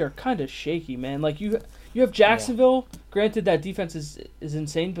the AFC are kind of shaky, man. Like, you have Jacksonville. Yeah. Granted, that defense is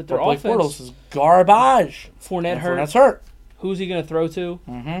insane, but their offense... Blake Bortles is garbage. Fournette's hurt. Who's he going to throw to?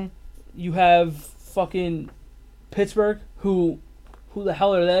 Mm-hmm. You have fucking Pittsburgh, who the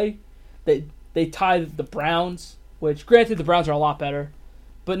hell are they? They tied the Browns, which, granted, the Browns are a lot better.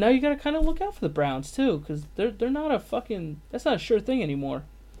 But now you got to kind of look out for the Browns, too, because they're not a fucking... That's not a sure thing anymore.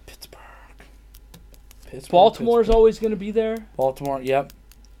 Pittsburgh. Baltimore's always going to be there. Baltimore, yep.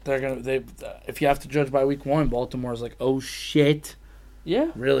 If you have to judge by week 1, Baltimore's like, oh, shit.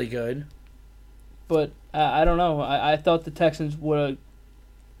 Yeah. Really good. But I don't know. I thought the Texans would have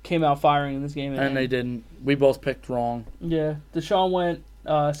came out firing in this game. And they didn't. We both picked wrong. Yeah. Deshaun went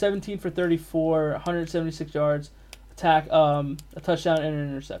 17 for 34, 176 yards, a touchdown and an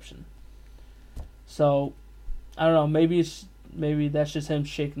interception. So, I don't know. Maybe that's just him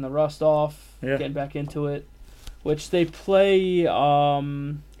shaking the rust off, getting back into it. Which they play.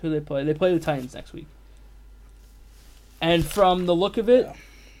 Who they play? They play the Titans next week. And from the look of it,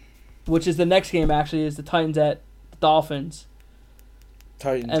 which is the next game actually, is the Titans at the Dolphins.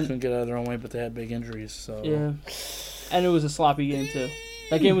 Titans couldn't get out of their own way, but they had big injuries. So yeah, and it was a sloppy game too.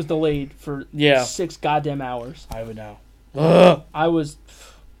 That game was delayed for 6 goddamn hours. I would know.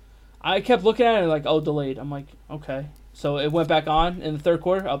 I kept looking at it like, oh, delayed. I'm like, okay. So it went back on in the third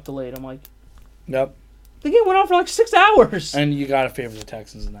quarter, up delayed. I'm like, yep. The game went on for like 6 hours. And you got to favor the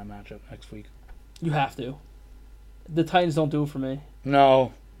Texans in that matchup next week. You have to. The Titans don't do it for me.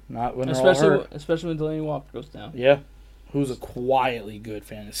 No, not when they're all hurt. Especially when Delaney Walker goes down. Yeah. Who's a quietly good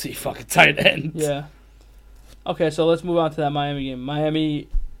fantasy fucking tight end. Yeah. Okay, so let's move on to that Miami game. Miami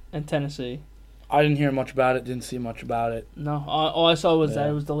and Tennessee. I didn't hear much about it. Didn't see much about it. No, all I saw was that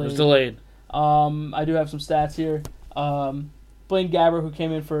it was delayed. It was delayed. I do have some stats here. Blaine Gabbert, who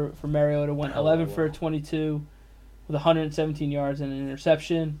came in for Mariota, went 11 for 22 with 117 yards and an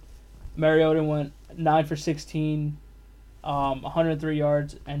interception. Mariota went 9 for 16, 103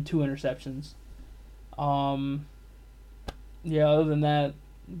 yards and 2 interceptions. Other than that,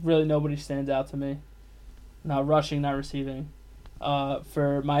 really nobody stands out to me. Not rushing, not receiving.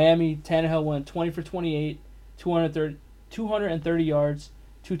 For Miami, Tannehill went 20 for 28, 230 yards,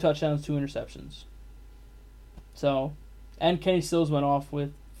 2 touchdowns, 2 interceptions. So, and Kenny Stills went off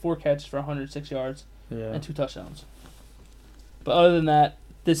with 4 catches for 106 yards and 2 touchdowns. But other than that,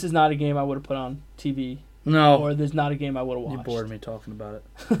 this is not a game I would have put on TV. No. Or this is not a game I would have watched. You bored me talking about it.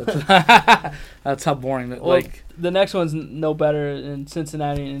 That's how boring that. Well, the next one's no better in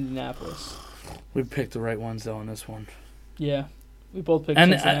Cincinnati and Indianapolis. We picked the right ones though in this one. Yeah, we both picked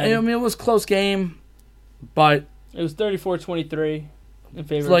Cincinnati. I mean, it was a close game, but it was 34-23 in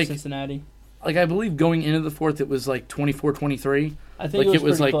favor of Cincinnati. Like I believe going into the fourth, it was like 24-23. I think it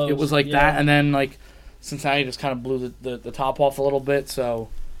was pretty close. It was like that, and then like Cincinnati just kind of blew the top off a little bit. So.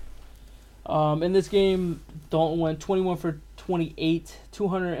 In this game, Dalton went 21 for 28,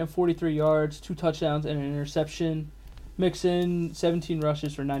 243 yards, 2 touchdowns, and an interception. Mixon, 17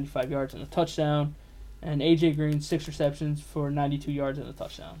 rushes for 95 yards and a touchdown. And A.J. Green, 6 receptions for 92 yards and a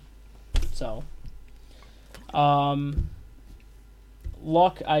touchdown. So,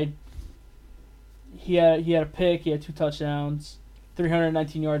 Luck, he had a pick, he had 2 touchdowns,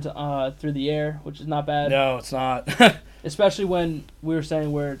 319 yards through the air, which is not bad. No, it's not. Especially when we were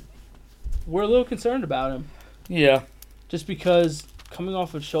saying we're a little concerned about him. Yeah. Just because coming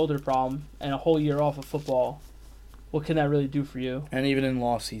off a shoulder problem and a whole year off of football, what can that really do for you? And even in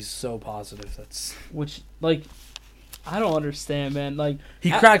loss, he's so positive. Which, like, I don't understand, man. Like,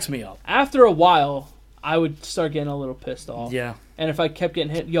 he cracks me up. After a while, I would start getting a little pissed off. Yeah. And if I kept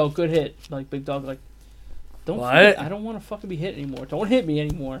getting hit, good hit. Like, Big Dog, like, I don't want to fucking be hit anymore. Don't hit me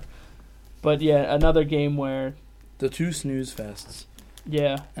anymore. But, yeah, another game where... The 2 snooze fests.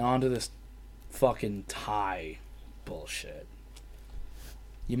 Yeah. And on to this fucking tie bullshit.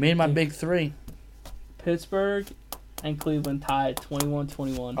 You made my big 3. Pittsburgh and Cleveland tied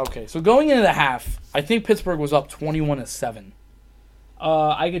 21-21. Okay, so going into the half, I think Pittsburgh was up 21-7.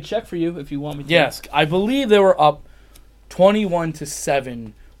 I could check for you if you want me to. Yes, I believe they were up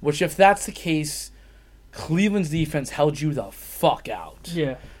 21-7, which if that's the case, Cleveland's defense held you the fuck out.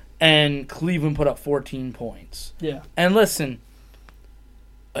 Yeah. And Cleveland put up 14 points. Yeah. And listen,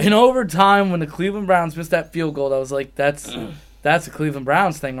 in overtime, when the Cleveland Browns missed that field goal, I was like, that's a Cleveland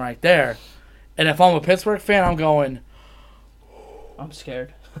Browns thing right there. And if I'm a Pittsburgh fan, I'm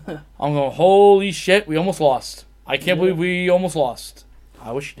scared. I'm going, holy shit, we almost lost. I can't believe we almost lost.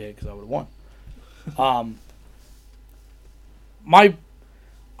 I wish you did, because I would have won.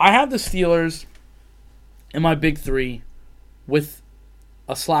 I have the Steelers in my big 3 with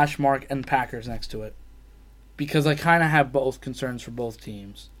a slash mark and Packers next to it, because I kind of have both concerns for both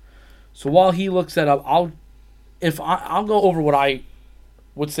teams. So while he looks that up, I'll go over what I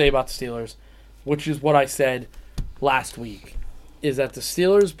would say about the Steelers, which is what I said last week, is that the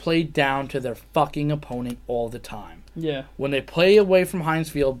Steelers play down to their fucking opponent all the time. Yeah. When they play away from Heinz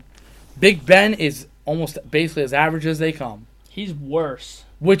Field, Big Ben is almost basically as average as they come. He's worse.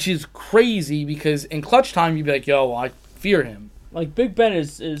 Which is crazy, because in clutch time, you'd be like, yo, I fear him. Like, Big Ben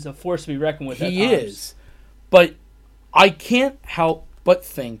is a force to be reckoned with at times. He is. But I can't help but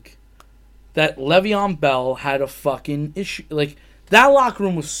think that Le'Veon Bell had a fucking issue. Like, that locker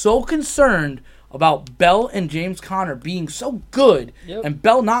room was so concerned about Bell and James Conner being so good and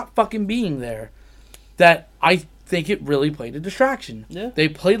Bell not fucking being there that I think it really played a distraction. Yeah. They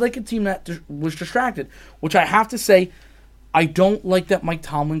played like a team that was distracted, which I have to say, I don't like that Mike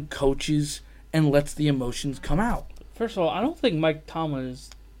Tomlin coaches and lets the emotions come out. First of all, I don't think Mike Tomlin is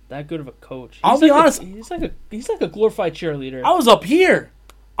that good of a coach. I'll be honest. He's like a glorified cheerleader. I was up here.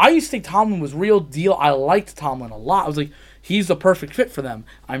 I used to think Tomlin was real deal. I liked Tomlin a lot. I was like, he's the perfect fit for them.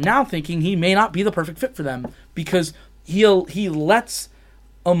 I'm now thinking he may not be the perfect fit for them because he lets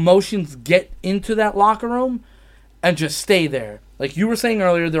emotions get into that locker room and just stay there. Like you were saying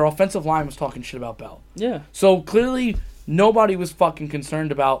earlier, their offensive line was talking shit about Bell. Yeah. So clearly nobody was fucking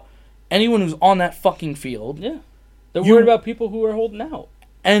concerned about anyone who's on that fucking field. Yeah. They're worried about people who are holding out.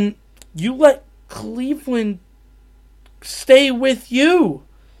 And you let Cleveland stay with you.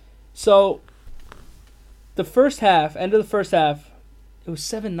 So, the first half, end of the first half, it was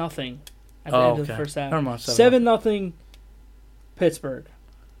 7-0 at the end of the first half. 7-0 Pittsburgh.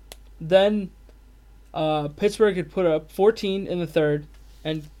 Then Pittsburgh had put up 14 in the third,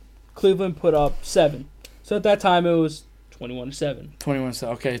 and Cleveland put up 7. So at that time, it was 21-7. 21-7.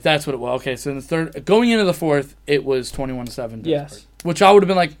 Okay, that's what it was. Okay, so in the third, going into the fourth, it was 21-7. Yes. Which I would have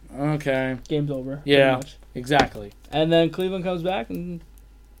been like, okay. Game's over. Yeah, exactly. And then Cleveland comes back and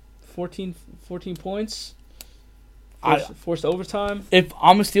 14 points. Forced overtime. If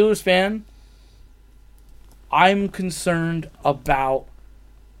I'm a Steelers fan, I'm concerned about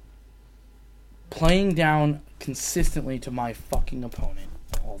playing down consistently to my fucking opponent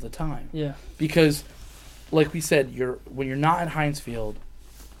all the time. Yeah. Because, like we said, when you're not at Heinz Field,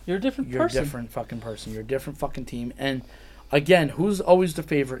 you're a different person. You're a different fucking person. You're a different fucking team. And, again, who's always the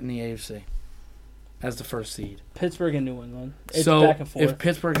favorite in the AFC as the first seed? Pittsburgh and New England. It's so back and forth. If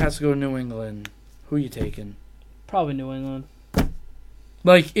Pittsburgh has to go to New England, who are you taking? Probably New England.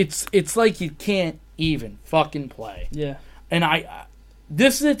 Like, it's like you can't even fucking play. Yeah. And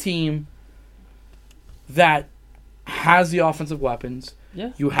this is a team that has the offensive weapons.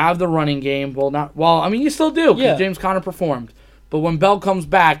 Yeah. You have the running game. I mean, you still do because James Conner performed. But when Bell comes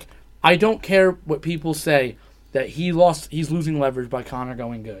back, I don't care what people say that he's losing leverage by Conner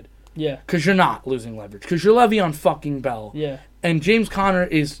going good. Yeah. Because you're not losing leverage. Because you're Le'Veon fucking Bell. Yeah. And James Conner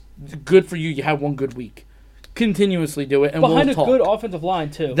is good for you. You have one good week. Continuously do it, and behind we'll talk. a good offensive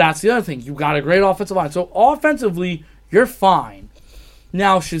line too. That's the other thing. You got a great offensive line. So offensively, you're fine.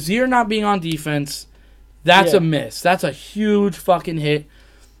 Now Shazier not being on defense, that's a miss. That's a huge fucking hit.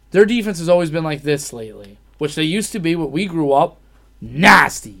 Their defense has always been like this lately, which they used to be when we grew up.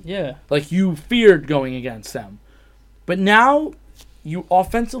 Nasty. Yeah. Like you feared going against them, but now you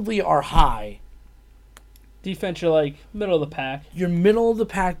offensively are high. Defense, you're like middle of the pack. You're middle of the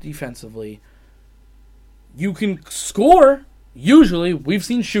pack defensively. You can score. Usually, we've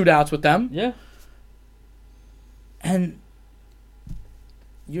seen shootouts with them. Yeah. And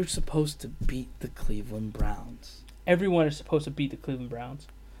you're supposed to beat the Cleveland Browns. Everyone is supposed to beat the Cleveland Browns.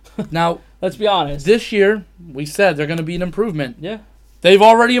 Now, let's be honest. This year, we said they're going to be an improvement. Yeah. They've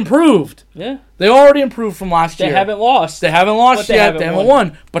already improved. Yeah. They already improved from last year. They haven't lost. They haven't lost yet. They haven't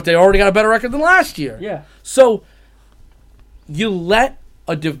won. But they already got a better record than last year. Yeah. So, you let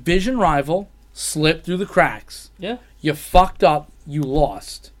a division rival slip through the cracks. Yeah. You fucked up. You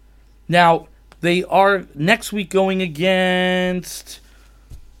lost. Now, they are next week going against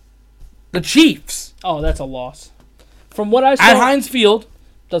the Chiefs. Oh, that's a loss. From what I saw... At Heinz Field.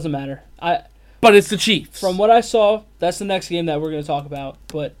 Doesn't matter. But it's the Chiefs. From what I saw, that's the next game that we're going to talk about.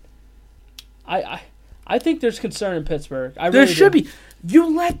 But I think there's concern in Pittsburgh. There should be.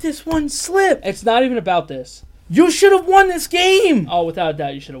 You let this one slip. It's not even about this. You should have won this game. Oh, without a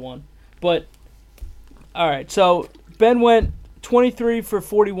doubt, you should have won. But, all right. So, Ben went 23 for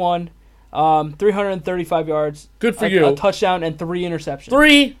 41, 335 yards. Good for you. A touchdown and 3 interceptions.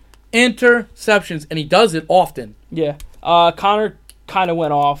 3 interceptions, and he does it often. Yeah. Connor kind of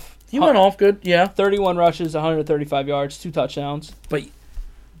went off. He went off good, yeah. 31 rushes, 135 yards, 2 touchdowns. But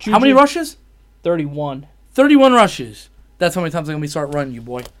Juju, how many rushes? 31. 31 rushes. That's how many times I'm going to start running you,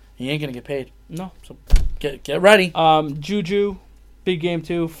 boy. You ain't going to get paid. No. So get ready. Juju, big game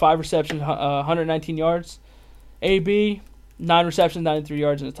too. 5 receptions, 119 yards. AB, 9 receptions, 93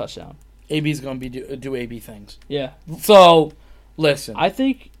 yards, and a touchdown. AB's going to do AB things. Yeah. So, listen. I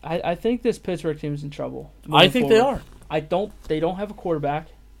think this Pittsburgh team is in trouble. I think they are. They don't have a quarterback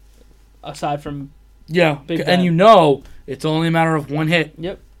aside from Big Ben. And it's only a matter of one hit.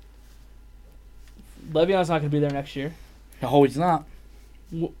 Yep. Le'Veon's not going to be there next year. No, he's not.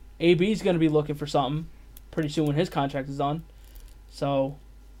 AB's going to be looking for something pretty soon when his contract is done. So,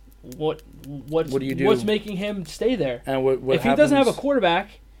 what do you do? What's making him stay there? And what if he doesn't have a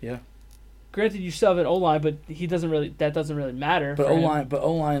quarterback? Yeah. Granted, you still have an O-line, but that doesn't really matter. But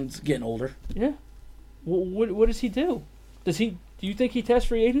O-line's getting older. Yeah. What does he do? Do you think he tests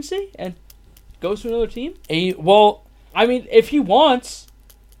free agency and goes to another team? I mean, if he wants,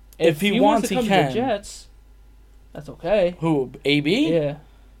 If he wants, to come he can. to the Jets, that's okay. Who, AB? Yeah.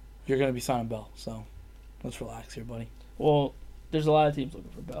 You're going to be signing Bell, so let's relax here, buddy. Well, there's a lot of teams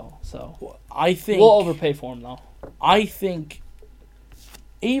looking for Bell, so I think we'll overpay for him though. I think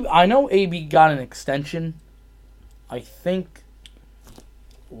I know AB got an extension. I think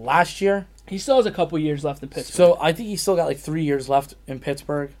last year. He still has a couple years left in Pittsburgh. So I think he's still got like 3 years left in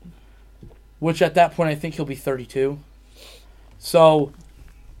Pittsburgh, which at that point I think he'll be 32. So,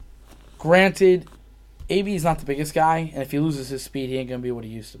 granted, AB is not the biggest guy, and if he loses his speed, he ain't gonna be what he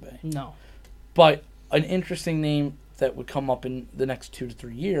used to be. No. But an interesting name that would come up in the next 2 to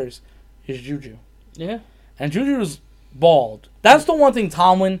 3 years is Juju. Yeah. And Juju's bald. That's the one thing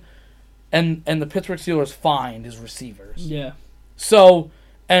Tomlin and the Pittsburgh Steelers find is receivers. Yeah. So,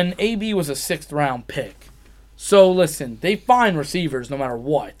 and AB was a 6th round pick. So, listen, they find receivers no matter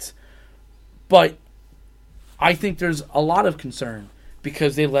what. But I think there's a lot of concern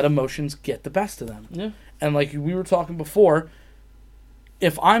because they let emotions get the best of them. Yeah. And like we were talking before,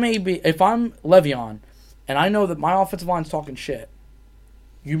 if I'm Le'Veon, and I know that my offensive line's talking shit,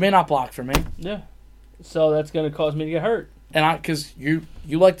 you may not block for me. Yeah. So that's going to cause me to get hurt. And because you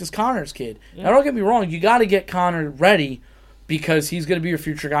like this Connors kid. Yeah. Now, don't get me wrong, you got to get Connor ready because he's going to be your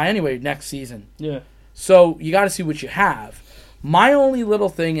future guy anyway next season. Yeah. So you got to see what you have. My only little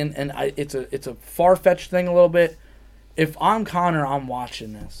thing, it's a far-fetched thing a little bit, if I'm Connor, I'm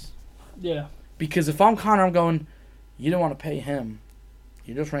watching this. Yeah. Because if I'm Connor, I'm going, you didn't want to pay him.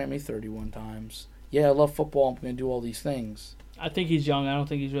 You just ran me 31 times. Yeah, I love football. I'm going to do all these things. I think he's young. I don't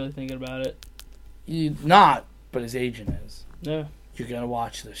think he's really thinking about it. Not, but his agent is. Yeah. You're going to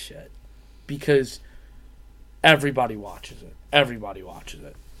watch this shit. Because everybody watches it. Everybody watches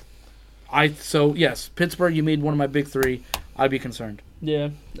it. So, yes, Pittsburgh, you made one of my big 3. I'd be concerned. Yeah.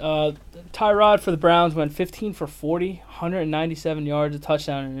 Tyrod for the Browns went 15 for 40, 197 yards, a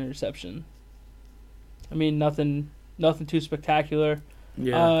touchdown, and an interception. I mean, nothing too spectacular.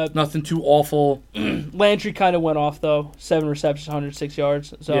 Yeah, nothing too awful. Landry kind of went off, though. 7 receptions, 106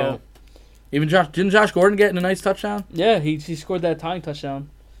 yards. So, yeah. Even didn't Josh Gordon get in a nice touchdown? Yeah, he scored that tying touchdown.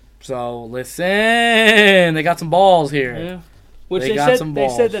 So, listen, they got some balls here. Yeah. Which they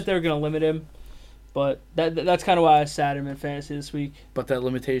said that they were going to limit him, but that's kind of why I sat him in fantasy this week. But that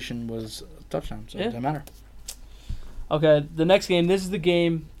limitation was a touchdown, so it doesn't matter. Okay, the next game, this is the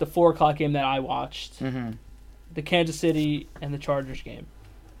game, the 4 o'clock game that I watched. Mm-hmm. The Kansas City and the Chargers game.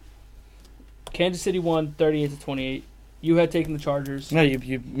 Kansas City won 38-28. You had taken the Chargers. No,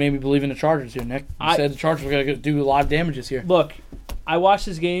 you made me believe in the Chargers here, Nick. You said the Chargers were going to do a lot of damages here. Look, I watched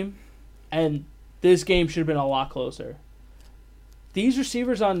this game, and this game should have been a lot closer. These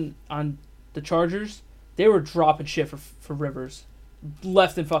receivers on the Chargers, they were dropping shit for Rivers,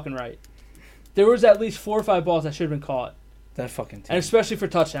 left and fucking right. There was at least 4 or 5 balls that should have been caught. That fucking team. And especially for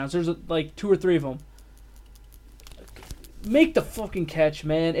touchdowns. There's like 2 or 3 of them. Make the fucking catch,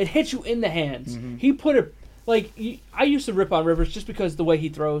 man. It hits you in the hands. Mm-hmm. He put it... Like, I used to rip on Rivers just because the way he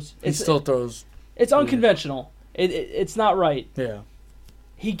throws. He still throws. It's unconventional. It's not right. Yeah.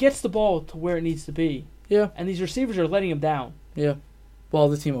 He gets the ball to where it needs to be. Yeah. And these receivers are letting him down. Yeah. Well,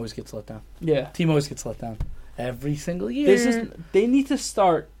 the team always gets let down. Yeah. Team always gets let down. Every single year. They need to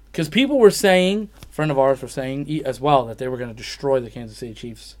start. Because people were saying, a friend of ours were saying as well, that they were going to destroy the Kansas City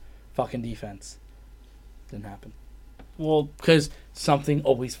Chiefs' fucking defense. Didn't happen. Well, because something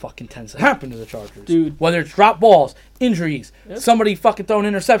always fucking tends to happen to the Chargers. Dude. Whether it's drop balls, injuries, Yep. somebody fucking throwing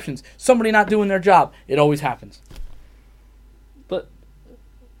interceptions, somebody not doing their job. It always happens. But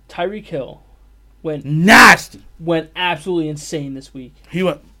Tyreek Hill went absolutely insane this week. He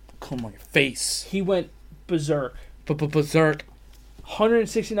went, come on your face. He went berserk. Berserk.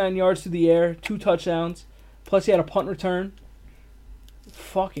 169 yards through the air, 2 touchdowns, plus he had a punt return.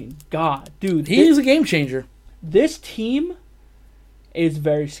 Fucking God, dude. He is a game changer. This team is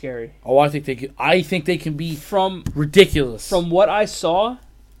very scary. Oh, I think they can be ridiculous. From what I saw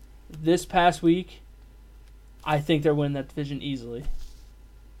this past week, I think they're winning that division easily.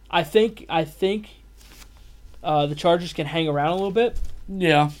 I think the Chargers can hang around a little bit.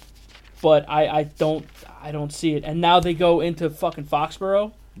 Yeah. But I don't see it. And now they go into fucking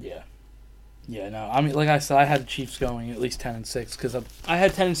Foxborough. Yeah. Yeah, no. I mean, like I said, I had the Chiefs going at least 10-6 because I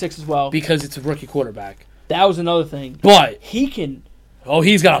had 10-6 as well. Because it's a rookie quarterback. That was another thing. But he can. Oh,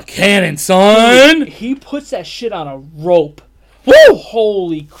 he's got a cannon, son. He puts that shit on a rope. Woo!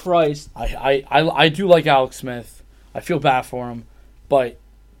 Holy Christ! I do like Alex Smith. I feel bad for him, but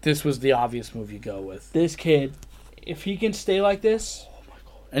this was the obvious move you go with. This kid, if he can stay like this, oh my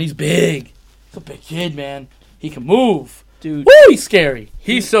God! And he's big. He's a big kid, man. He can move, dude. Woo! He's scary.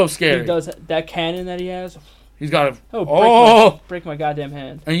 He's so scary. He does that cannon that he has. He's got to. Break my goddamn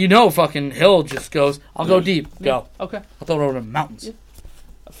hand. And you know, fucking Hill just goes, I'll go deep. Go. Okay. I'll throw it over the mountains.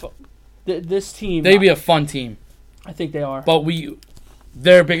 Yeah. This team. They'd be a fun team. I think they are. But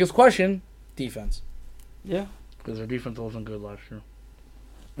their biggest question, defense. Yeah. Because their defense wasn't good last year.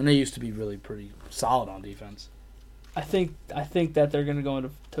 And they used to be really pretty solid on defense. I think that they're going to go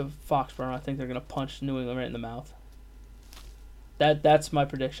into Foxborough. I think they're going to punch New England right in the mouth. That's my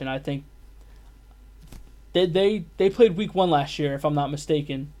prediction. I think they played week 1 last year, if I'm not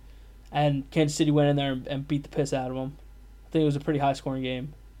mistaken, and Kansas City went in there and beat the piss out of them. I think it was a pretty high-scoring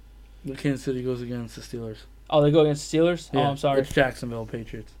game. The Kansas City goes against the Steelers. Oh, they go against the Steelers? Yeah, oh, I'm sorry. It's Jacksonville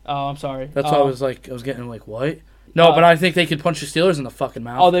Patriots. Oh, I'm sorry. That's why I was getting like, what? No, but I think they could punch the Steelers in the fucking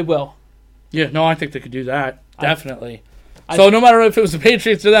mouth. Oh, they will. Yeah, no, I think they could do that. Definitely. So no matter if it was the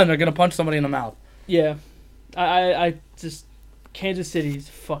Patriots or them, they're going to punch somebody in the mouth. Yeah. I just... Kansas City's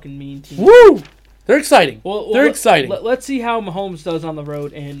a fucking mean team. Woo! They're exciting. They're exciting. Let's see how Mahomes does on the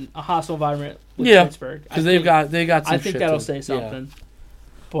road in a hostile environment with Pittsburgh. Because they got some I think that'll say something. Yeah.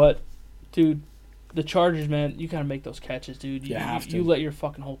 But, dude, the Chargers, man, you got to make those catches, dude. You have to. You let your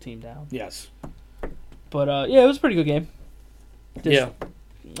fucking whole team down. Yes. But, yeah, it was a pretty good game.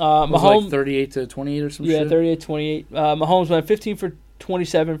 Mahomes, like 38-28 or some shit? Yeah, 38-28. Mahomes went 15 for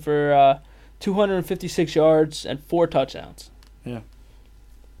 27 for 256 yards and 4 touchdowns. Yeah.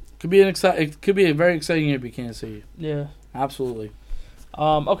 It could be a very exciting year to be Kansas City. Yeah. Absolutely.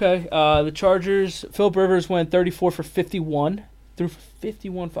 Okay. The Chargers, Philip Rivers went 34 for 51. Threw for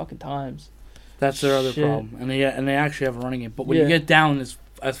 51 fucking times. That's their other problem. And they actually have a running game. But when you get down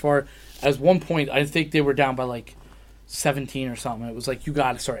as far as one point, I think they were down by like 17 or something. It was like you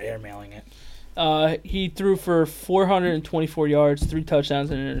got to start airmailing it. He threw for 424 yards, 3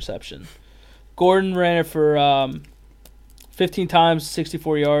 touchdowns, and an interception. Gordon ran it for 15 times,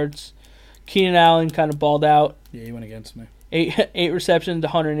 64 yards. Keenan Allen kind of balled out. Yeah, he went against me. 8 receptions,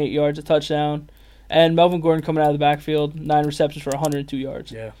 108 yards, a touchdown. And Melvin Gordon coming out of the backfield, 9 receptions for 102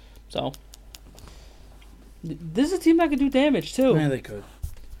 yards. Yeah. So, this is a team that could do damage, too. Yeah, they could.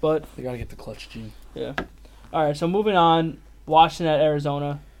 But they got to get the clutch gene. Yeah. All right, so moving on. Washington at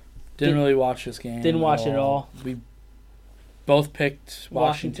Arizona. Didn't really watch this game. Didn't watch it at all. We both picked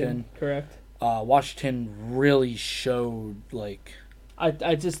Washington. Correct. Washington really showed, like...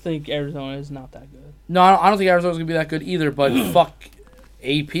 I just think Arizona is not that good. No, I don't think Arizona's going to be that good either, but fuck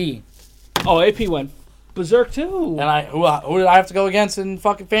AP. Oh, AP went berserk, too. And who did I have to go against in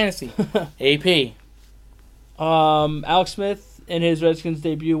fucking fantasy? AP. Alex Smith, in his Redskins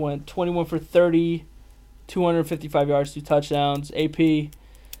debut, went 21 for 30, 255 yards, 2 touchdowns. AP,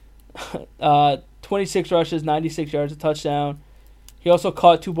 26 rushes, 96 yards, a touchdown. He also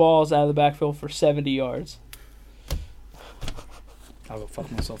caught 2 balls out of the backfield for 70 yards. I'll go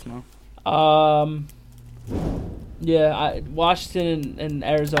fuck myself now. Yeah, Washington and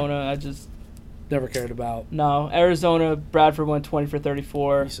Arizona, I just... Never cared about. No, Arizona, Bradford went 20 for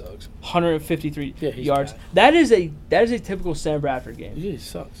 34. He sucks. 153 yards. Bad. That is a typical Sam Bradford game. Yeah, he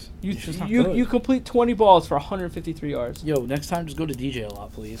sucks. You complete 20 balls for 153 yards. Yo, next time just go to DJ a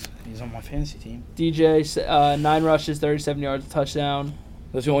lot, please. He's on my fantasy team. DJ, 9 rushes, 37 yards, a touchdown.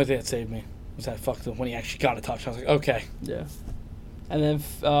 That's the only thing that saved me. Was that when he actually got a touch. I was like, okay. Yeah. And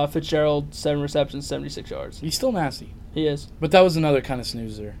then Fitzgerald, 7 receptions, 76 yards. He's still nasty. He is. But that was another kind of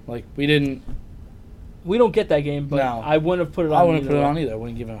snoozer. Like, we don't get that game, but no. I wouldn't have put it on. I wouldn't put it on either. I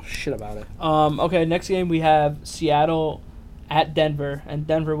wouldn't give a shit about it. Okay, next game we have Seattle at Denver, and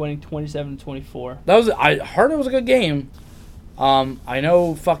Denver winning 27-24. I heard it was a good game. I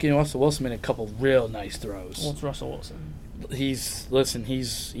know fucking Russell Wilson made a couple real nice throws. Well, it's Russell Wilson. He's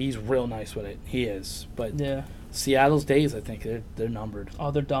real nice with it. He is. But yeah. Seattle's days, I think they're numbered.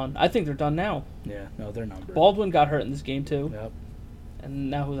 Oh, they're done. I think they're done now. Yeah, no, they're numbered. Baldwin got hurt in this game too. Yep.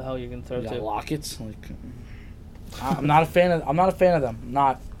 And now who the hell are you gonna throw to? Lockett. Like, I'm not a fan of them. I'm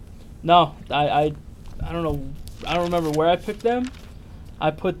not. No, I don't know. I don't remember where I picked them.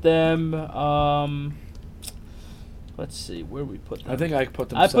 I put them. Let's see where we put them. I think I put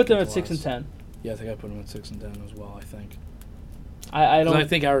them. I put them at 6 and 10. Yeah, I think I put them at 6 and 10 as well. I think. I don't. I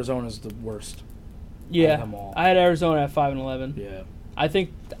think Arizona's the worst. Yeah, of them all. I had Arizona at 5 and 11. Yeah. I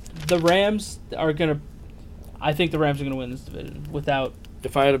think the Rams are gonna. I think the Rams are gonna win this division without.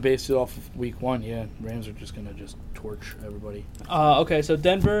 If I had to base it off of week 1, yeah, Rams are just gonna torch everybody. Okay, so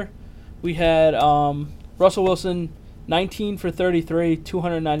Denver, we had Russell Wilson, 19 for 33,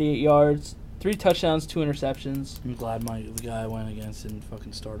 298 yards, 3 touchdowns, 2 interceptions. I'm glad the guy I went against didn't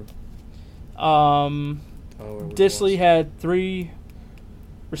fucking start him. Disley had 3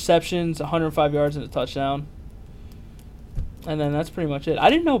 receptions, 105 yards, and a touchdown. And then that's pretty much it. I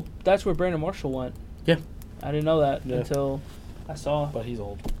didn't know that's where Brandon Marshall went. Yeah. I didn't know that until I saw. But he's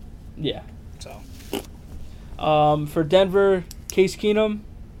old. Yeah. So. For Denver, Case Keenum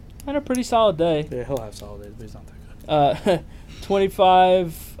had a pretty solid day. Yeah, he'll have solid days, but he's not that good.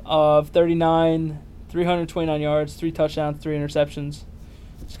 25 of 39, 329 yards, 3 touchdowns, 3 interceptions.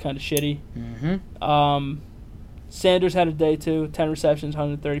 It's kind of shitty. Mm-hmm. Sanders had a day too. 10 receptions,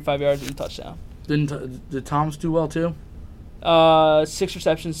 135 yards, and a touchdown. Did Thomas do well too? 6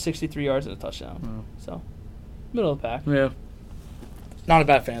 receptions, 63 yards, and a touchdown. Oh. So, middle of the pack. Yeah. Not a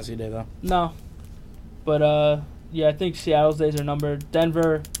bad fantasy day though. No. But I think Seattle's days are numbered.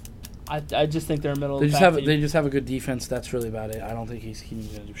 Denver, I just think they're middle of the pack. They just have a good defense. That's really about it. I don't think he's going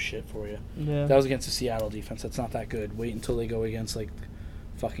to do shit for you. Yeah. That was against the Seattle defense. That's not that good. Wait until they go against like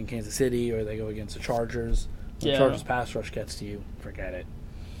fucking Kansas City or they go against the Chargers. When the Chargers pass rush gets to you, forget it.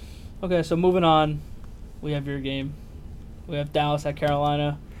 Okay, so moving on, we have your game. We have Dallas at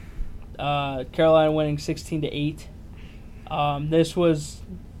Carolina. Carolina winning 16-8.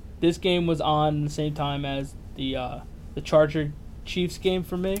 This game was on the same time as the Charger Chiefs game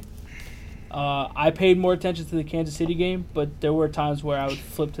for me. I paid more attention to the Kansas City game, but there were times where I would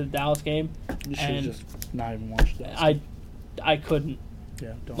flip to the Dallas game. You should have just not even watched that. I couldn't.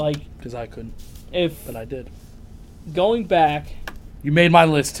 Yeah, don't. Because I couldn't. But I did. Going back. You made my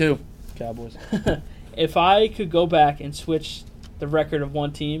list too, Cowboys. If I could go back and switch the record of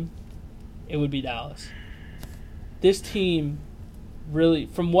one team, it would be Dallas. This team really,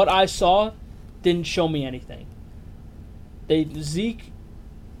 from what I saw, didn't show me anything. Zeke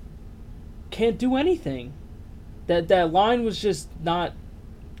can't do anything. That line was just not...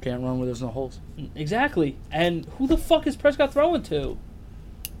 Can't run where there's no holes. Exactly. And who the fuck is Prescott throwing to?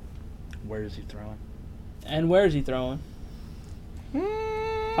 Where is he throwing? And where is he throwing?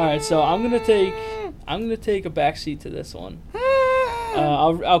 All right, so I'm gonna take a backseat to this one.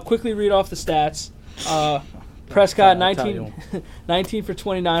 I'll quickly read off the stats. Prescott 19 for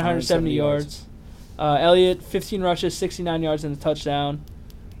 29, 170 yards. Elliott 15 rushes, 69 yards and a touchdown.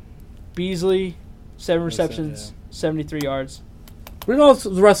 Beasley 7 receptions, 73 yards. Read all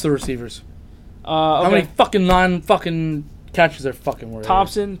the rest of the receivers. How many fucking non-fucking catches are fucking worth?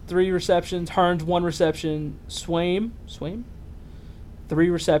 Thompson 3 receptions, Hearns 1 reception, Swaim 3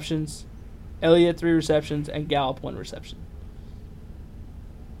 receptions, Elliott 3 receptions, and Gallup 1 reception.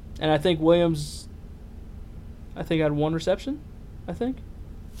 And I think Williams, had 1 reception. I think.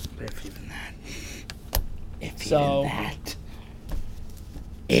 If even that.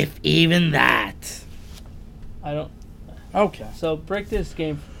 If even that. I don't. Okay. So break this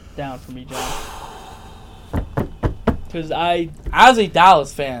game down for me, John. Because as a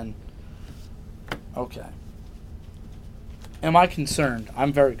Dallas fan, okay. Am I concerned?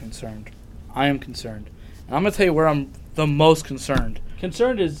 I'm very concerned. I am concerned. And I'm going to tell you where I'm the most concerned.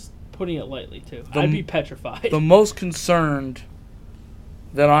 Concerned is putting it lightly, too. I'd be petrified. The most concerned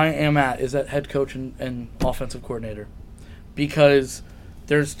that I am at is at head coach and offensive coordinator. Because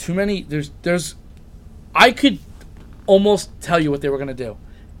there's too many... I could almost tell you what they were going to do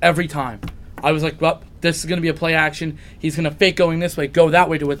every time. I was like, well, this is going to be a play action. He's going to fake going this way, go that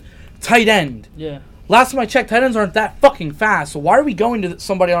way to it. Tight end. Yeah. Last time I checked, tight ends aren't that fucking fast. So why are we going to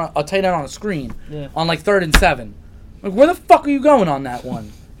somebody on a tight end on a screen on like 3rd and 7? Like, where the fuck are you going on that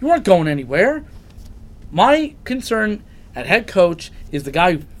one? You weren't going anywhere. My concern at head coach is the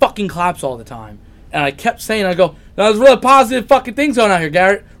guy who fucking claps all the time. And I kept saying, I go, there's real positive fucking things going on here,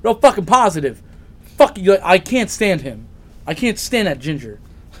 Garrett. Real fucking positive. Fuck you. I can't stand him. I can't stand that ginger.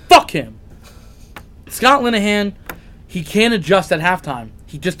 Fuck him. Scott Linehan, he can't adjust at halftime.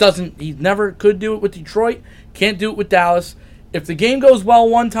 He just doesn't. He never could do it with Detroit. Can't do it with Dallas. If the game goes well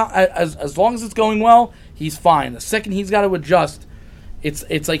one time, as long as it's going well, he's fine. The second he's got to adjust,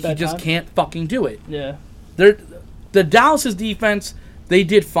 it's like he just can't fucking do it. Yeah. The Dallas's defense, they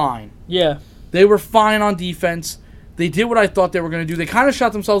did fine. Yeah. They were fine on defense. They did what I thought they were going to do. They kind of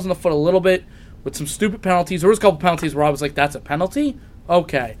shot themselves in the foot a little bit with some stupid penalties. There was a couple penalties where I was like, that's a penalty?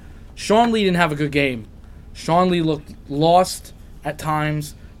 Okay. Sean Lee didn't have a good game. Sean Lee looked lost at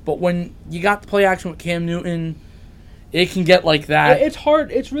times. But when you got the play action with Cam Newton, it can get like that. It's hard.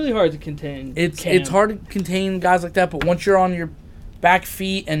 It's really hard to contain. It's hard to contain guys like that. But once you're on your back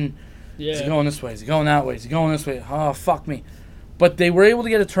feet and is he going this way? Is he going that way? Is he going this way? Oh, fuck me. But they were able to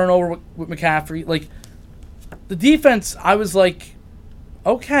get a turnover with McCaffrey. Like, the defense, I was like,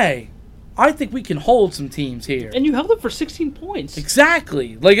 okay, I think we can hold some teams here. And you held them for 16 points.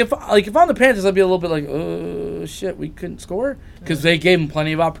 Exactly. Like if I'm the Panthers, I'd be a little bit like, oh, shit, we couldn't score? Because they gave them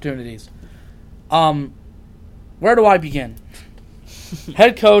plenty of opportunities. Where do I begin?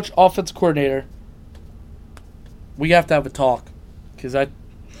 Head coach, offensive coordinator. We have to have a talk. Because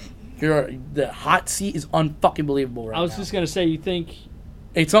The hot seat is unfucking believable right now. I was just gonna say, you think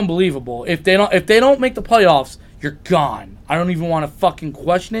it's unbelievable. If they don't make the playoffs, you're gone. I don't even want to fucking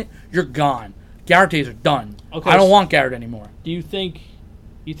question it. You're gone. Garrett's are done. Okay, I don't want Garrett anymore. Do you think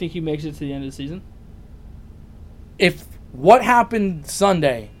he makes it to the end of the season? If what happened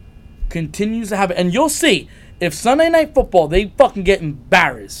Sunday continues to happen, and you'll see, if Sunday Night Football, they fucking get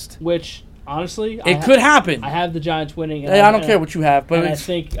embarrassed. Which, honestly, it could happen. I have the Giants winning. And I don't care what you have, but I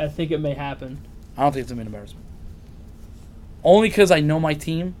think it may happen. I don't think it's an embarrassment. Only because I know my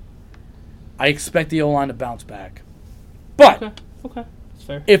team. I expect the O-line to bounce back. But okay, that's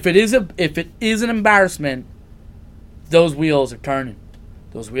fair. If it is an embarrassment, those wheels are turning.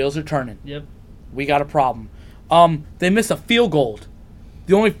 Yep. We got a problem. They missed a field goal.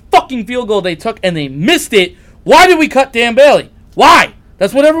 The only fucking field goal they took, and they missed it. Why did we cut Dan Bailey? Why?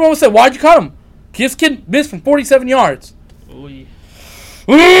 That's what everyone would say. Why'd you cut him? This kid missed from 47 yards. Oy.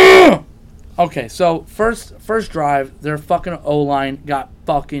 Okay, so first drive, their fucking O-line got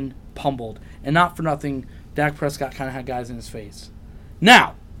fucking pummeled. And not for nothing, Dak Prescott kind of had guys in his face.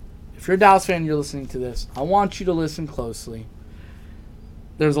 Now, if you're a Dallas fan and you're listening to this, I want you to listen closely.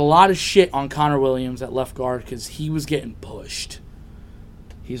 There's a lot of shit on Connor Williams at left guard because he was getting pushed.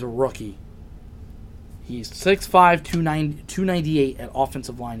 He's a rookie. He's 6'5", 298 at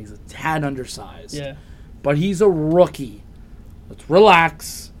offensive line. He's a tad undersized. Yeah. But he's a rookie. Let's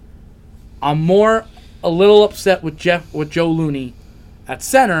relax. I'm a little upset with Joe Looney at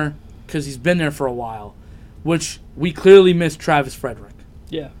center because he's been there for a while, which we clearly missed Travis Frederick.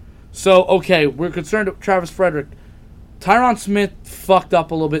 Yeah. So, okay, we're concerned with Travis Frederick. Tyron Smith fucked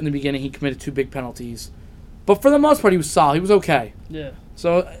up a little bit in the beginning. He committed 2 big penalties. But for the most part, he was solid. He was okay. Yeah.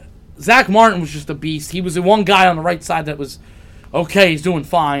 So, Zach Martin was just a beast. He was the one guy on the right side that was okay. He's doing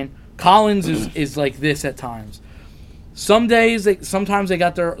fine. Collins is like this at times. Sometimes they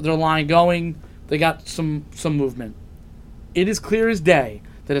got their line going. They got some movement. It is clear as day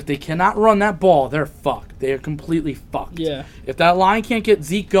that if they cannot run that ball, they're fucked. They are completely fucked. Yeah. If that line can't get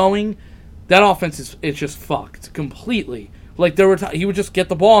Zeke going, that offense is just fucked completely. Like he would just get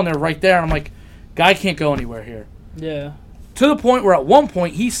the ball and they're right there, and I'm like, guy can't go anywhere here. Yeah. To the point where at one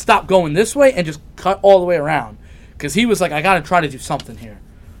point he stopped going this way and just cut all the way around because he was like, I got to try to do something here,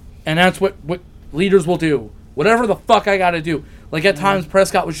 and that's what leaders will do. Whatever the fuck I got to do. Like at times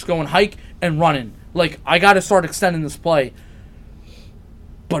Prescott was just going hike and running. Like I got to start extending this play.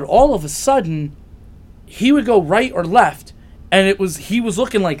 But all of a sudden, he would go right or left, and he was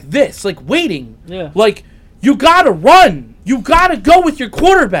looking like this, like waiting. Yeah. Like, you gotta run. You gotta go with your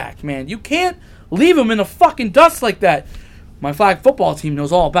quarterback, man. You can't leave him in the fucking dust like that. My flag football team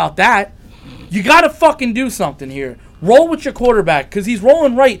knows all about that. You gotta fucking do something here. Roll with your quarterback, because he's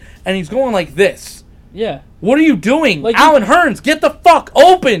rolling right, and he's going like this. Yeah. What are you doing? Like Allen Hurns, get the fuck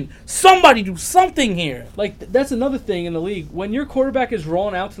open. Somebody do something here. Like, that's another thing in the league. When your quarterback is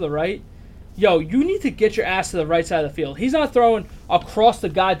rolling out to the right, you need to get your ass to the right side of the field. He's not throwing across the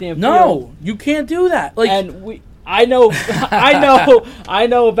goddamn field. No, you can't do that. Like, and I know I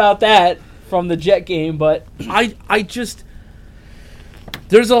know about that from the Jet game, but I just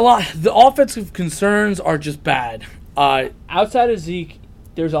there's a lot. The offensive concerns are just bad. Outside of Zeke,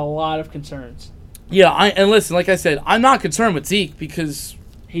 there's a lot of concerns. Yeah, and listen, like I said, I'm not concerned with Zeke because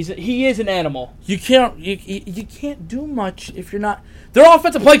he is an animal. You can't do much if you're not. Their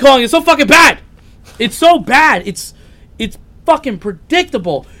offensive play calling is so fucking bad. It's so bad. It's fucking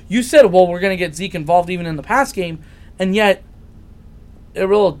predictable. You said, well, we're gonna get Zeke involved even in the pass game, and yet a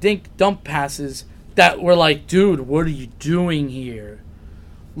little dink dump passes that were like, dude, what are you doing here?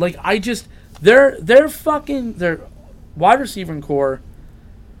 Like their wide receiving core.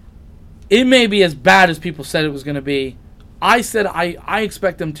 It may be as bad as people said it was going to be. I said I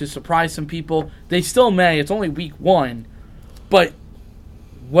expect them to surprise some people. They still may. It's only week 1. But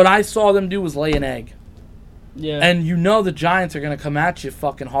what I saw them do was lay an egg. Yeah. And you know the Giants are going to come at you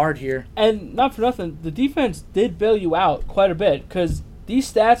fucking hard here. And not for nothing, the defense did bail you out quite a bit because these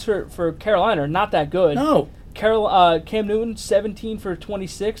stats for Carolina are not that good. No. Cam Newton, 17 for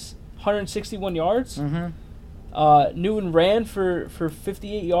 26, 161 yards. Mm-hmm. Newton ran for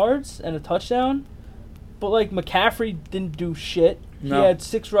 58 yards and a touchdown, but like McCaffrey didn't do shit. No. He had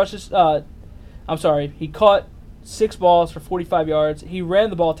 6 rushes. He caught 6 balls for 45 yards. He ran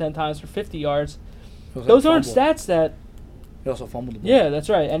the ball 10 times for 50 yards. Those aren't stats that. He also fumbled the ball. Yeah, that's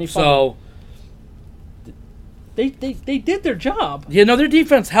right. And he fumbled. So they did their job. Yeah, no, their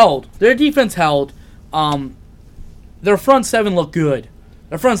defense held. Their front seven looked good.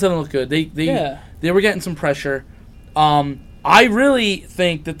 They were getting some pressure. I really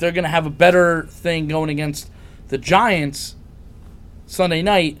think that they're going to have a better thing going against the Giants Sunday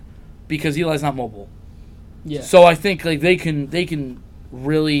night because Eli's not mobile. Yeah. So I think like they can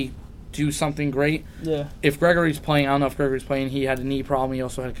really do something great. Yeah. If Gregory's playing, I don't know if Gregory's playing. He had a knee problem. He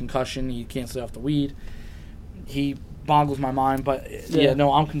also had a concussion. He can't stay off the weed. He boggles my mind. But yeah,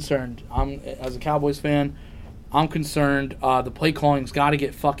 no, I'm concerned. As a Cowboys fan, I'm concerned. The play calling's got to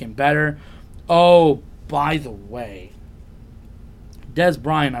get fucking better. Oh, by the way, Des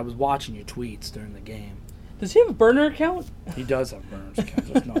Bryant, I was watching your tweets during the game. Does he have a burner account? He does have burners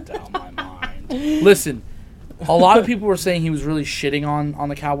account. There's no doubt in my mind. Listen, a lot of people were saying he was really shitting on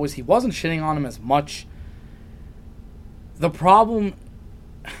the Cowboys. He wasn't shitting on them as much. The problem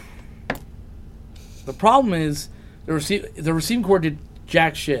is the receiving corps did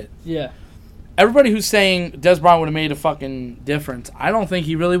jack shit. Yeah. Everybody who's saying Des Bryant would have made a fucking difference, I don't think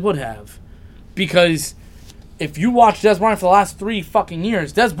he really would have. Because if you watch Des Bryant for the last 3 fucking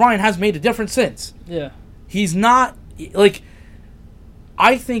years, Des Bryant has made a difference since. Yeah. He's not, like,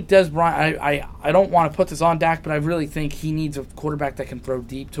 I think Des Bryant, I don't want to put this on Dak, but I really think he needs a quarterback that can throw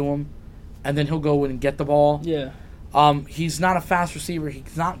deep to him, and then he'll go in and get the ball. Yeah. He's not a fast receiver.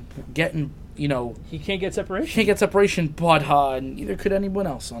 He's not getting, He can't get separation. But neither could anyone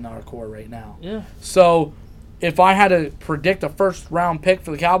else on our core right now. Yeah. So, if I had to predict a first-round pick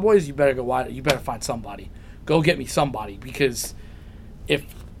for the Cowboys, you better go wide. You better find somebody. Go get me somebody, because if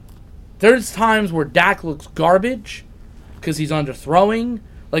there's times where Dak looks garbage because he's underthrowing.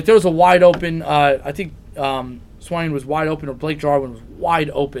 Like, there was a wide open, I think Swain was wide open, or Blake Jarwin was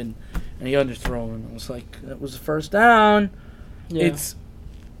wide open, and he underthrown. It was like, that was the first down. Yeah.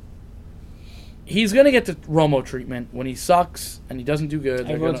 He's going to get the Romo treatment when he sucks and he doesn't do good.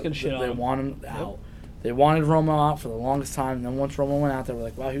 Everyone's going to shit on him. They want him out. They wanted Romo out for the longest time, and then once Romo went out, they were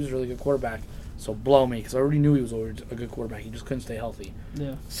like, wow, he was a really good quarterback. So blow me, because I already knew he was already a good quarterback. He just couldn't stay healthy.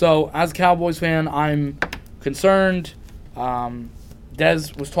 Yeah. So, as a Cowboys fan, I'm concerned.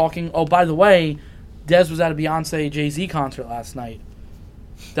 Dez was talking. Oh, by the way, Dez was at a Beyonce Jay-Z concert last night.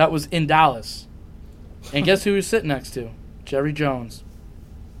 That was in Dallas. And guess who he was sitting next to? Jerry Jones.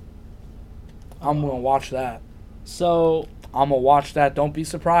 I'm going to watch that. So I'm going to watch that. Don't be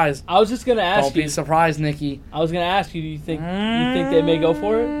surprised. I was just going to ask Don't be surprised, Nikki. I was going to ask you, do you think they may go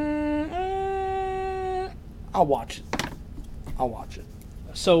for it? I'll watch it.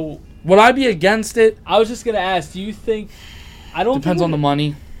 So would I be against it? I was just going to ask, do you think... Depends on the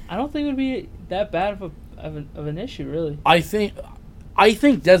money. I don't think it would be that bad of an issue, really. I think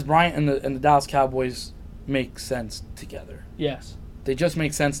Des Bryant and the Dallas Cowboys make sense together. Yes. They just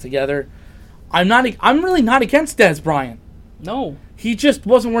make sense together. I'm really not against Des Bryant. No. He just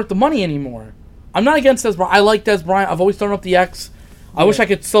wasn't worth the money anymore. I'm not against Des Bryant. I like Des Bryant. I've always thrown up the X. I wish I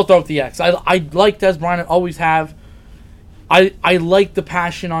could still throw up the X. I like Des Bryant. I always have. I like the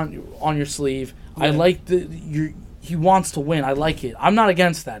passion on your sleeve. Yeah. I like he wants to win. I like it. I'm not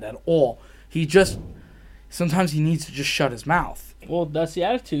against that at all. Sometimes he needs to just shut his mouth. Well, that's the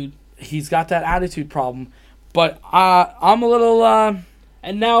attitude. He's got that attitude problem. But I'm a little...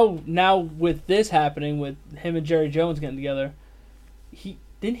 And now with this happening, with him and Jerry Jones getting together,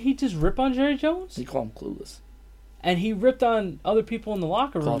 didn't he just rip on Jerry Jones? He called him clueless. And he ripped on other people in the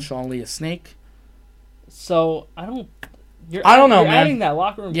locker room. Called Sean Lee a snake. So, I don't know, man. Adding that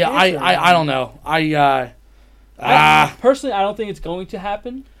locker room. Yeah, I don't know. Personally, I don't think it's going to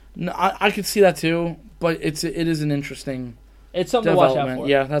happen. No, I could see that too, but it is an interesting It's something to watch out for.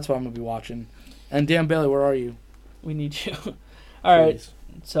 Yeah, that's what I'm going to be watching. And Dan Bailey, where are you? We need you. All right,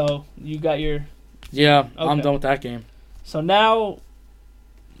 so you got your... Yeah, okay. I'm done with that game. So now,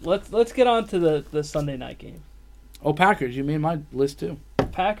 let's get on to the Sunday night game. Oh, Packers. You made my list too.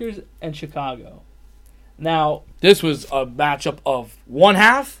 Packers and Chicago. Now... This was a matchup of one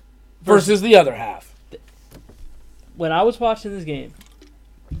half versus the other half. When I was watching this game,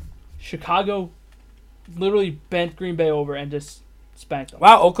 Chicago literally bent Green Bay over and just spanked them.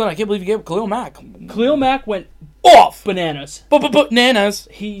 Wow, Oakland, I can't believe you gave Khalil Mack. Khalil Mack went off. Bananas. Bananas.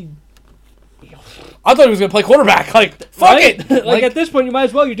 I thought he was going to play quarterback. Fuck it. At this point, you might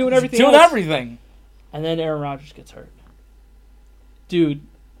as well. You're doing everything Doing everything. And then Aaron Rodgers gets hurt. Dude,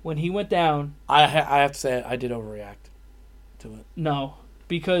 when he went down... I have to say, I did overreact to it. No,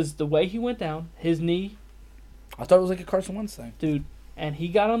 because the way he went down, his knee... I thought it was like a Carson Wentz thing. Dude, and he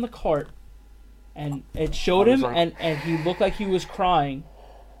got on the cart, and it showed him, and he looked like he was crying.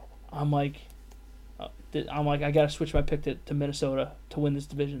 I'm like, I got to switch my pick to Minnesota to win this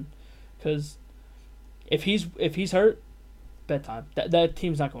division. Because if he's hurt, bedtime. That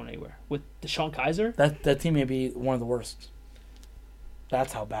team's not going anywhere. With DeShone Kizer... That team may be one of the worst.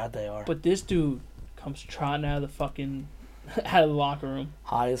 That's how bad they are. But this dude comes trotting out of the locker room.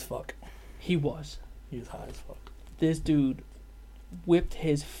 High as fuck. He was high as fuck. This dude whipped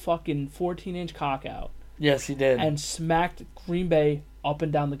his fucking 14-inch cock out. Yes, he did. And smacked Green Bay up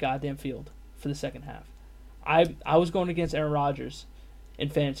and down the goddamn field for the second half. I was going against Aaron Rodgers in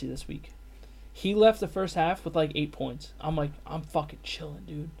fantasy this week. He left the first half with like 8 points. I'm like, I'm fucking chilling,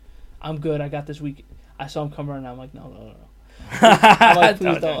 dude. I'm good. I got this week. I saw him come around, and I'm like, no. I'm like,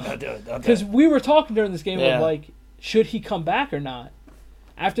 please don't do it. Because we were talking during this game of like, should he come back or not?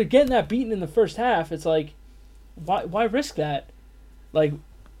 After getting that beaten in the first half, it's like, why risk that? Like,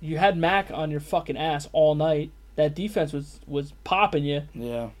 you had Mac on your fucking ass all night. That defense was popping you.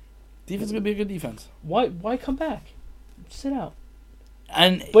 Yeah. Defense is going to be a good defense. Why come back? Sit out.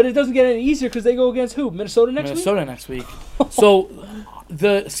 But it doesn't get any easier because they go against who? Minnesota next week? So,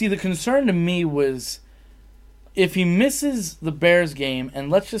 the concern to me was if he misses the Bears game, and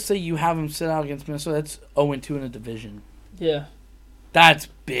let's just say you have him sit out against Minnesota, that's 0-2 in the division. Yeah. That's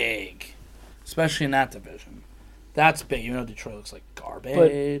big. Especially in that division. That's big. You know Detroit looks like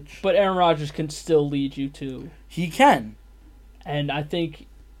garbage. But Aaron Rodgers can still lead you to... He can. And I think,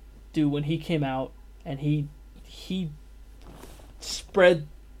 dude, when he came out and he spread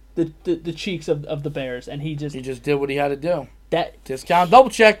the cheeks of the Bears, and he just did what he had to do. That discount double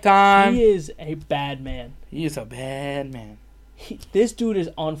check time. He is a bad man. He is a bad man. This dude is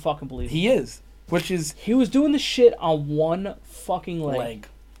unfucking believable. He is. He was doing the shit on one fucking leg.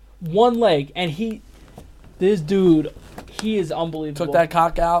 One leg, and this dude, he is unbelievable. Took that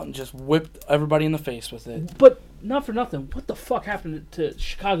cock out and just whipped everybody in the face with it. But not for nothing. What the fuck happened to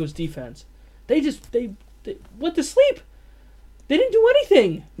Chicago's defense? They went to sleep. They didn't do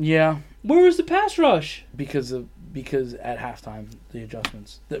anything. Yeah. Where was the pass rush? Because at halftime, the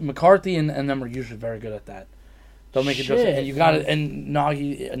adjustments. McCarthy and them are usually very good at that. They'll make adjustments. And you got it. And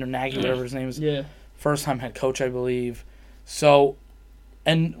Nagy, whatever his name is. Yeah. First time head coach, I believe. So,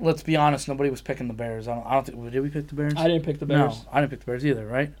 and let's be honest, nobody was picking the Bears. I don't think. Did we pick the Bears? I didn't pick the Bears. No, I didn't pick the Bears either,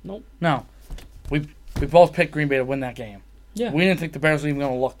 right? Nope. No. We both picked Green Bay to win that game. Yeah. We didn't think the Bears were even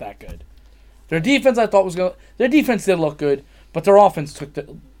going to look that good. Their defense, I thought, their defense did look good, but their offense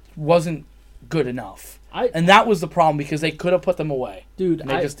wasn't good enough. And that was the problem because they could have put them away. Dude, and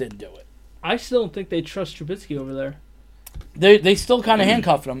they just didn't do it. I still don't think they trust Trubisky over there. They still kind of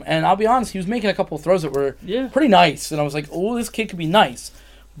handcuffed him. And I'll be honest, he was making a couple of throws that were pretty nice. And I was like, oh, this kid could be nice.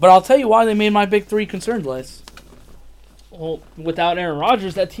 But I'll tell you why they made my big three concerned list. Well, without Aaron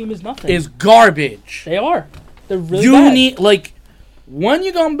Rodgers, that team is nothing. Is garbage. They are. They're really bad. You need, when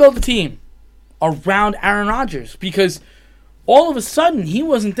you going to build a team around Aaron Rodgers? Because all of a sudden, he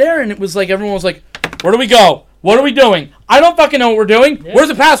wasn't there, and it was like everyone was like, where do we go? What are we doing? I don't fucking know what we're doing. Yeah. Where's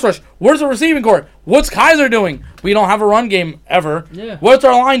the pass rush? Where's the receiving core? What's Kaiser doing? We don't have a run game ever. Yeah. What's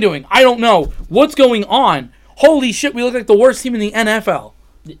our line doing? I don't know. What's going on? Holy shit, we look like the worst team in the NFL.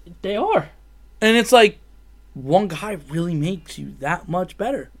 They are. And it's like, one guy really makes you that much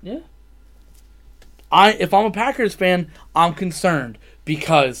better. Yeah. If I'm a Packers fan, I'm concerned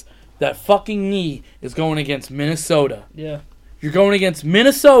because that fucking knee is going against Minnesota. Yeah. You're going against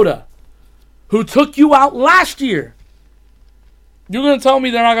Minnesota, who took you out last year. You're going to tell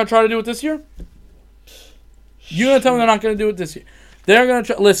me they're not going to try to do it this year? You're going to tell me they're not going to do it this year? They're going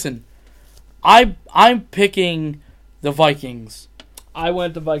to try. Listen, I'm picking the Vikings. I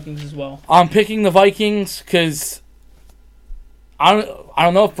went the Vikings as well. I'm picking the Vikings because I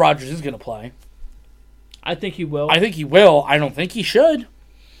don't know if Rodgers is going to play. I think he will. I think he will. I don't think he should.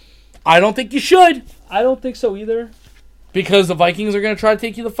 I don't think you should. I don't think so either. Because the Vikings are going to try to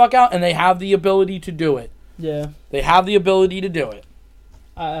take you the fuck out, and they have the ability to do it. Yeah. They have the ability to do it.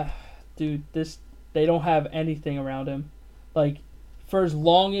 Dude, they don't have anything around him. Like, for as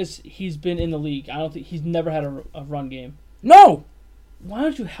long as he's been in the league, I don't think he's never had a run game. No. Why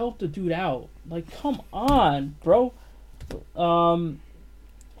don't you help the dude out? Like, come on, bro.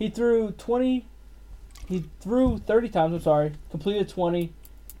 He threw 30 times, completed 20,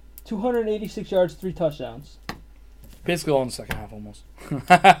 286 yards, 3 touchdowns. Basically all in the second half almost.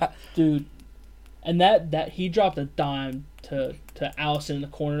 Dude. And that he dropped a dime to Allison in the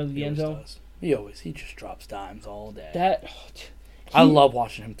corner of the end zone. He just drops dimes all day. I love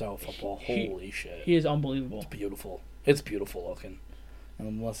watching him throw football. Holy shit. He is unbelievable. It's beautiful looking. And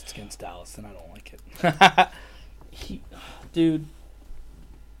unless it's against Dallas, then I don't like it. Dude,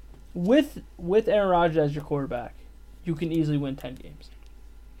 with Aaron Rodgers as your quarterback, you can easily win 10 games.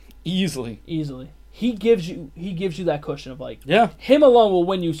 Easily. He gives you that cushion of him alone will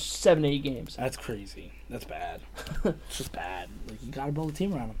win you 7-8 games. That's crazy. That's bad. It's just bad. You got to build a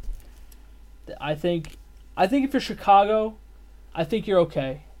team around him. I think if you're Chicago, I think you're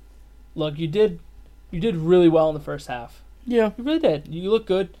okay. Look, you did really well in the first half. Yeah, you really did. You look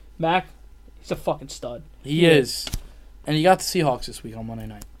good. Mac, he's a fucking stud. He is. And you got the Seahawks this week on Monday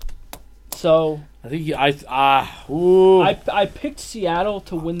night. So I think I picked Seattle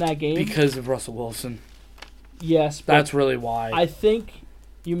to win that game because of Russell Wilson. Yes, but That's really why. I think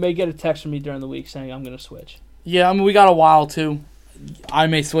you may get a text from me during the week saying I'm going to switch. Yeah, I mean, we got a while, too. I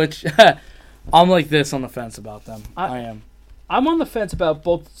may switch. I'm like this on the fence about them. I am. I'm on the fence about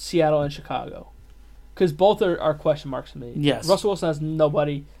both Seattle and Chicago because both are question marks to me. Yes. Russell Wilson has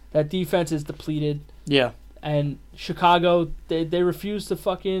nobody. That defense is depleted. Yeah. And Chicago, they refuse to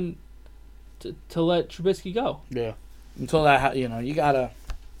fucking to let Trubisky go. Yeah. Until that, you got to.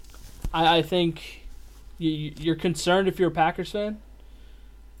 I think you're concerned if you're a Packers fan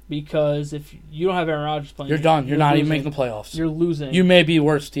because if you don't have Aaron Rodgers playing, you're done. You're not losing. even making the playoffs. You're losing. You may be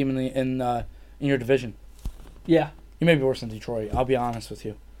worst team in your division. Yeah. You may be worse than Detroit. I'll be honest with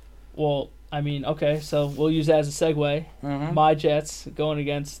you. Well, I mean, okay, so we'll use that as a segue. Mm-hmm. My Jets going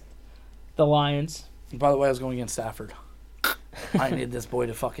against the Lions. By the way, I was going against Stafford. I need this boy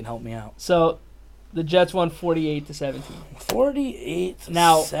to fucking help me out. So, the Jets won 48-17.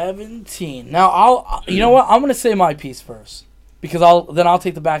 48-17. Now, you know what? I'm going to say my piece first. Because I'll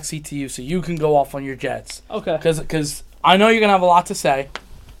take the back seat to you so you can go off on your Jets. Okay. Because I know you're going to have a lot to say.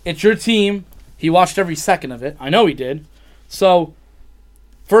 It's your team. He watched every second of it. I know he did. So,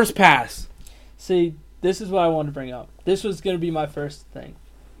 first pass. See, this is what I wanted to bring up. This was going to be my first thing.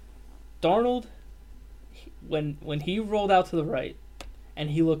 Darnold, when he rolled out to the right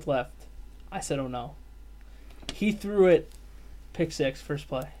and he looked left, I said, oh no. He threw it pick six, first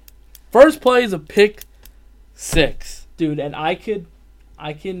play. First play is a pick six. Dude, and I can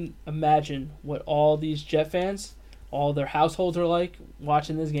imagine what all these Jet fans, all their households are like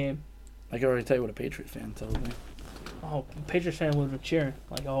watching this game. I can already tell you what a Patriots fan told me. Oh, Patriots fan would have been cheering.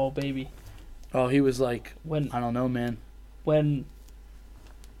 Like, oh, baby. Oh, he was like, when I don't know, man. When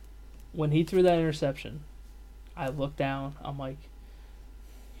he threw that interception, I looked down. I'm like,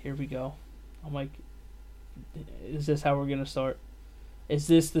 here we go. I'm like, is this how we're going to start? Is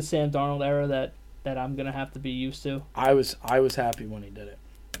this the Sam Darnold era that I'm going to have to be used to? I was happy when he did it.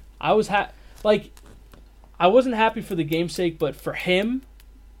 I was I wasn't happy for the game's sake, but for him,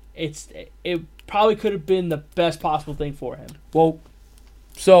 it probably could have been the best possible thing for him. Well,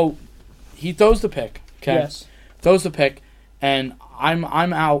 so he throws the pick. Okay. Yes. Throws the pick, and I'm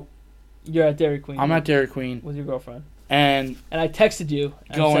out. You're at Dairy Queen. I'm at Dairy Queen with your girlfriend. And I texted you.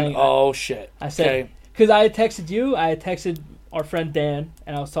 Going, oh shit. I said, because I had texted you, I had texted our friend Dan,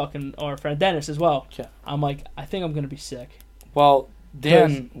 and I was talking to our friend Dennis as well. Yeah. I'm like, I think I'm gonna be sick. Well,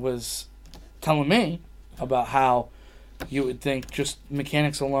 Dan was telling me about how you would think just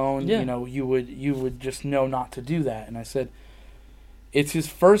mechanics alone, you would just know not to do that. And I said, it's his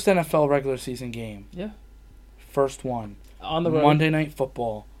first NFL regular season game. Yeah. First one. On the road. Monday Night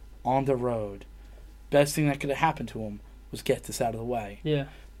Football. On the road. Best thing that could have happened to him was get this out of the way. Yeah.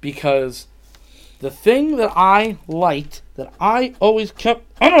 Because the thing that I liked, that I always kept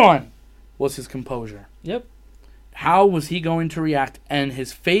on, was his composure. Yep. How was he going to react? And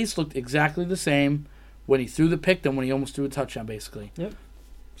his face looked exactly the same when he threw the pick than when he almost threw a touchdown, basically. Yep.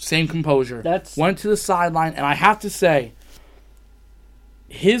 Same composure. That's went to the sideline, and I have to say,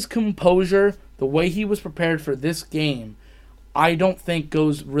 his composure, the way he was prepared for this game, I don't think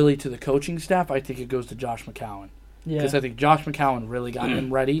goes really to the coaching staff. I think it goes to Josh McCown. Because I think Josh McCown really got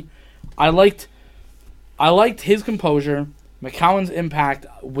him ready. I liked his composure. McCown's impact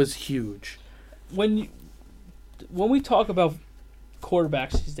was huge. When we talk about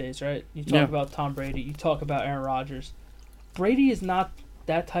quarterbacks these days, right? You talk about Tom Brady. You talk about Aaron Rodgers. Brady is not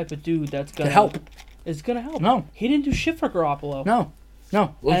that type of dude that's gonna help. Is gonna help. No, he didn't do shit for Garoppolo. No.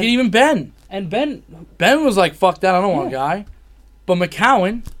 Look at even Ben. And Ben was like, "Fuck that! I don't want a guy." But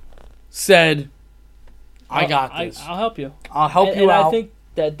McCown said, "I got this. I'll help you. I'll help you out." I think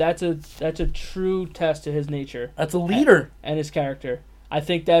that's a true test to his nature. That's a leader and his character. I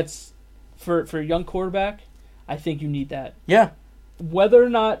think that's for a young quarterback. I think you need that. Yeah. Whether or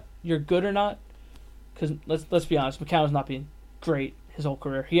not you're good or not, because let's be honest, McCown's not been great his whole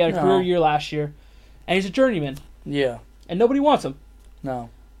career. He had a career year last year, and he's a journeyman. Yeah. And nobody wants him. No.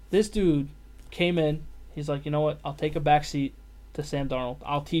 This dude came in. He's like, you know what? I'll take a back seat to Sam Darnold.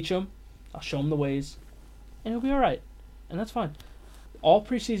 I'll teach him. I'll show him the ways, and he'll be all right. And that's fine. All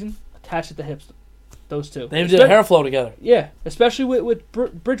preseason, attached at the hips, those two. They did a hair flow together. Yeah, especially with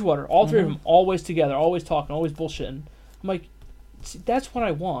Bridgewater. All three of them always together, always talking, always bullshitting. I'm like, see, that's what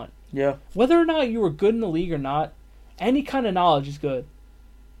I want. Yeah. Whether or not you were good in the league or not, any kind of knowledge is good.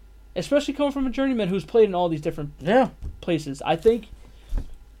 Especially coming from a journeyman who's played in all these different places. I think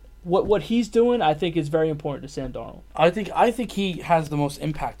what he's doing, I think, is very important to Sam Darnold. I think he has the most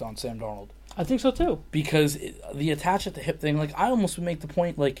impact on Sam Darnold. I think so too. Because the attach at the hip thing, like I almost would make the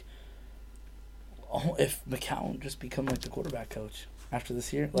point, like, oh, if McCown just become like the quarterback coach after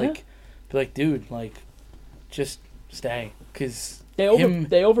this year, like, be like, dude, like, just stay, because they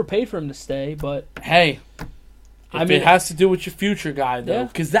overpaid for him to stay, but hey, it has to do with your future guy though,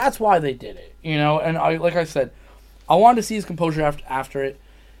 because that's why they did it, you know. And like I said, I wanted to see his composure after it.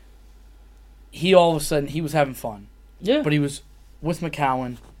 He all of a sudden he was having fun, but he was with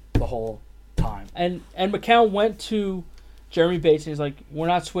McCown the whole time. And McCown went to Jeremy Bates and he's like, "We're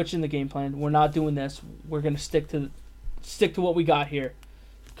not switching the game plan. We're not doing this. We're gonna stick to what we got here."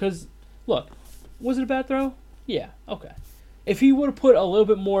 Because look, was it a bad throw? Yeah, okay. If he would have put a little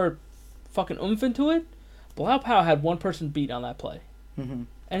bit more fucking oomph into it, Bilal Powell had one person beat on that play, and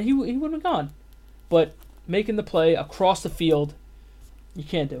he would have gone. But making the play across the field, you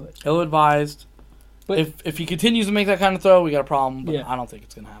can't do it. Ill-advised. But if he continues to make that kind of throw, we got a problem. But I don't think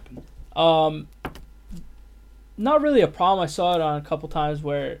it's going to happen. Not really a problem. I saw it on a couple times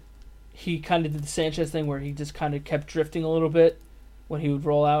where he kind of did the Sanchez thing where he just kind of kept drifting a little bit when he would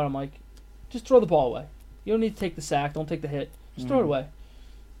roll out. I'm like, just throw the ball away. You don't need to take the sack. Don't take the hit. Just throw it away.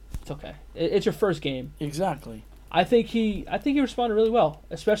 It's okay. It's your first game. Exactly. I think he responded really well,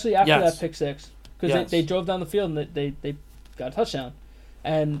 especially after that pick six, because they drove down the field and they got a touchdown.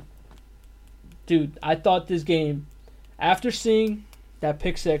 And dude, I thought this game, after seeing that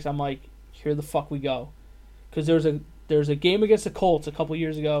pick six, I'm like, here the fuck we go, because there's a game against the Colts a couple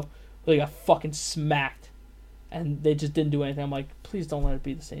years ago where they got fucking smacked, and they just didn't do anything. I'm like, please don't let it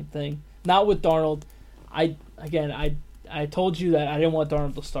be the same thing. Not with Darnold. I told you that I didn't want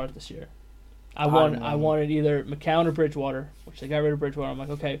Darnold to start this year. I wanted either McCown or Bridgewater, which they got rid of Bridgewater. I'm like,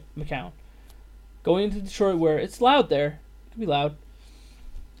 okay, McCown. Going into Detroit where it's loud there, it can be loud.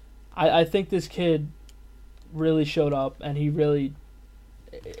 I think this kid really showed up, and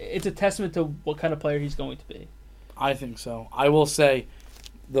it's a testament to what kind of player he's going to be. I think so. I will say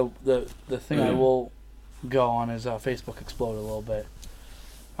the thing I will go on is Facebook exploded a little bit.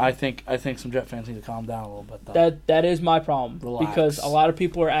 I think some Jet fans need to calm down a little bit, though. That is my problem. Relax. Because a lot of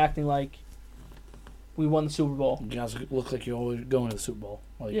people are acting like we won the Super Bowl. You guys look like you're always going to the Super Bowl.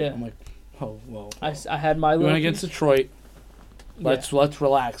 Like, yeah. I'm like, oh, whoa. I had my little... We went against Detroit. Let's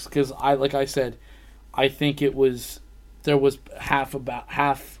relax, because like I said, I think there was half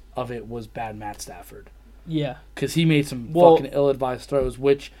of it was bad Matt Stafford. Yeah. Because he made some fucking ill-advised throws,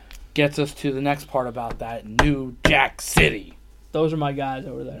 which gets us to the next part about that, New Jack City. Those are my guys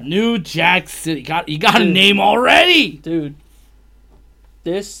over there. New Jack City. You got a name already. Dude.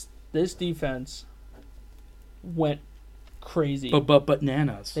 This defense went crazy. But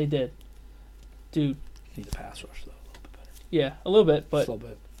bananas. They did. Dude. Need a pass rush, though, a little bit better. Yeah, a little bit. But just a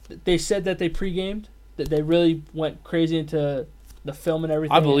little bit. They said that they pre-gamed, that they really went crazy into the film and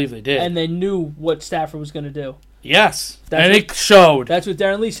everything. I believe they did. And they knew what Stafford was going to do. Yes. It showed. That's what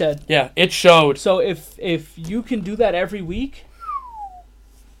Darren Lee said. Yeah, it showed. So if you can do that every week,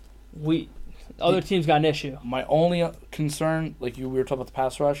 other teams got an issue. My only concern, like we were talking about the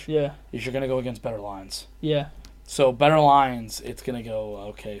pass rush, is you're going to go against better lines. Yeah. So better lines, it's going to go,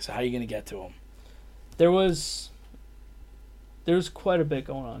 okay, so how are you going to get to them? There was quite a bit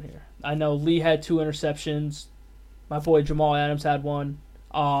going on here. I know Lee had 2 interceptions. My boy Jamal Adams had one.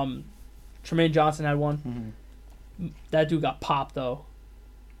 Tremaine Johnson had one. Mm-hmm. That dude got popped, though,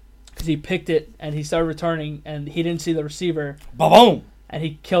 because he picked it, and he started returning, and he didn't see the receiver. Ba-boom! And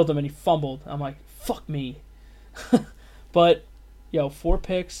he killed him, and he fumbled. I'm like, fuck me. But, 4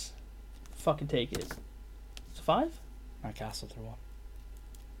 picks, fucking take it. It's 5? Matt Castle threw one.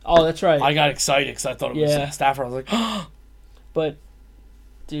 Oh, that's right. I got excited because I thought it was Stafford. I was like, But,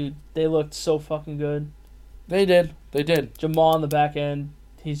 dude, they looked so fucking good. They did. Jamal on the back end,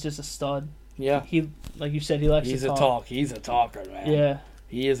 he's just a stud. Yeah. He, like you said, he likes to talk. He's a talker, man. Yeah.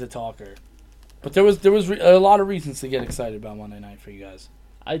 He is a talker. But there was a lot of reasons to get excited about Monday night for you guys.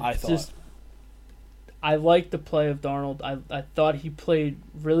 I thought. I liked the play of Darnold. I thought he played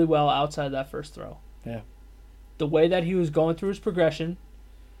really well outside that first throw. Yeah. The way that he was going through his progression,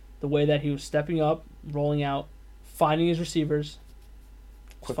 the way that he was stepping up, rolling out, finding his receivers.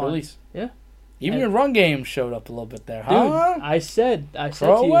 Quick release. Yeah. Even your run game showed up a little bit there, huh? Dude, I said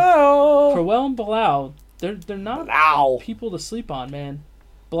Crowell. to you, Crowell and Bilal, they're not people to sleep on, man.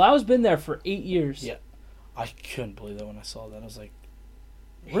 Bilal's been there for 8 years. Yeah. I couldn't believe that when I saw that. I was like,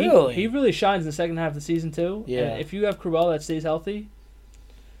 really? He really shines in the second half of the season, too. Yeah. And if you have Crowell that stays healthy,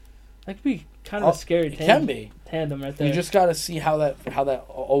 that could be kind of a scary tandem. It can be. Tandem right there. You just got to see how that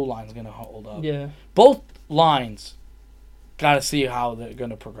O-line's going to hold up. Yeah. Both lines got to see how they're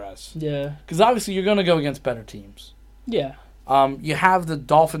going to progress. Yeah. Because obviously you're going to go against better teams. Yeah. You have the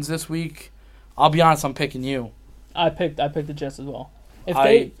Dolphins this week, I'll be honest, I'm picking you. I picked the Jets as well.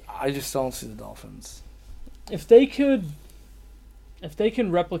 I just don't see the Dolphins. If they can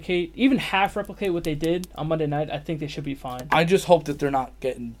replicate, even half replicate what they did on Monday night, I think they should be fine. I just hope that they're not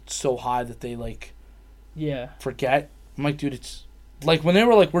getting so high that they forget. I'm like, dude, it's like when they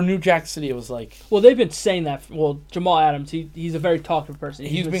were like, we're New Jack City. It was like, well, they've been saying that. Well, Jamal Adams, he's a very talkative person.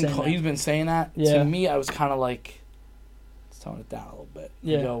 He's been saying that. Yeah. To me, I was kind of like, let's tone it down a little bit.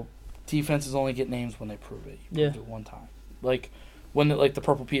 Yeah. Defenses only get names when they prove it. You proved it one time. Like when the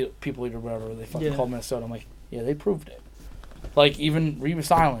Purple People Eater or whatever they fucking called Minnesota. I'm like, yeah, they proved it. Like even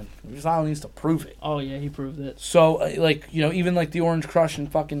Revis Island needs to prove it. Oh yeah, he proved it. So even like the Orange Crush in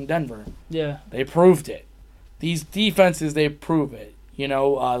fucking Denver. Yeah. They proved it. These defenses, they prove it.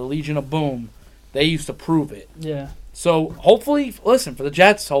 The Legion of Boom, they used to prove it. Yeah. So hopefully, listen, for the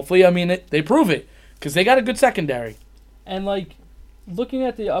Jets, they prove it because they got a good secondary. And looking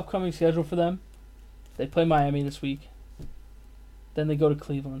at the upcoming schedule for them, they play Miami this week. Then they go to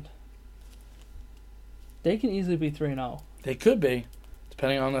Cleveland. They can easily be 3-0. They could be,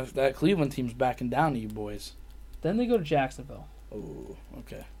 depending on if that Cleveland team's backing down to you boys. Then they go to Jacksonville. Oh,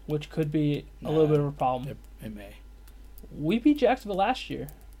 okay. Which could be a little bit of a problem. It may. We beat Jacksonville last year.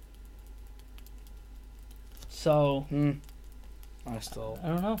 So. I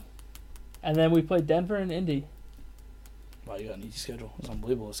don't know. And then we play Denver and Indy. Wow, you got an easy schedule. It's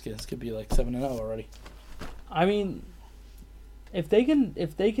unbelievable. This could be like 7-0 already. I mean, if they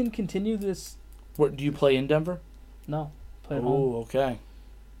can continue this. What do you play in Denver? No, play at home. Oh, okay.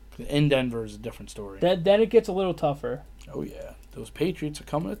 In Denver is a different story. Then it gets a little tougher. Oh yeah, those Patriots are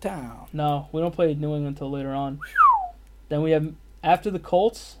coming to town. No, we don't play New England until later on. Then we have after the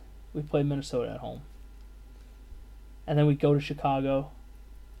Colts, we play Minnesota at home, and then we go to Chicago.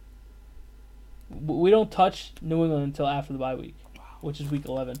 We don't touch New England until after the bye week, which is week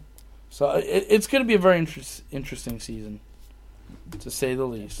 11. So it's going to be a very interesting season, to say the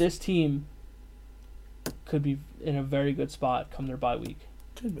least. This team could be in a very good spot come their bye week.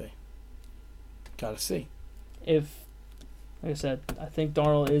 Could be. Gotta see. Like I said, I think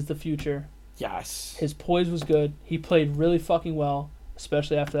Darnold is the future. Yes. His poise was good. He played really fucking well,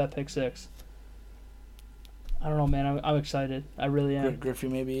 especially after that pick six. I don't know, man. I'm excited. I really am. Griffey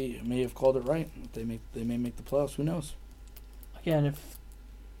may have called it right. They may make the playoffs. Who knows? Again, if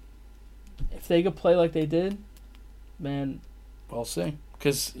they could play like they did, man. We'll see.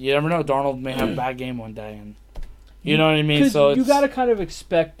 Because you never know. Darnold may have a bad game one day, and you know what I mean. So you got to kind of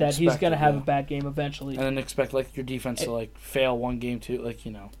expect that he's going to have a bad game eventually, and then expect your defense to fail one game too.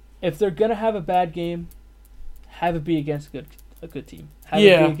 If they're going to have a bad game, have it be against a good team. Have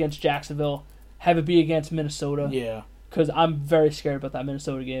it be against Jacksonville. Have it be against Minnesota. Yeah. Because I'm very scared about that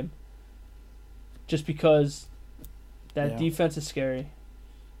Minnesota game. Just because that defense is scary.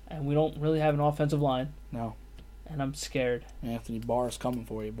 And we don't really have an offensive line. No. And I'm scared. Anthony Barr is coming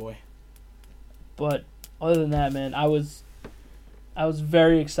for you, boy. But other than that, man, I was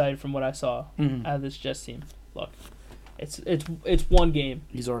very excited from what I saw out of this Jets team. Look, it's one game.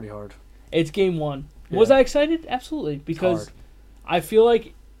 He's already hard. It's game one. Yeah. Was I excited? Absolutely. Because I feel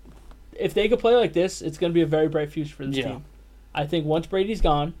like if they could play like this, it's going to be a very bright future for this team. I think once Brady's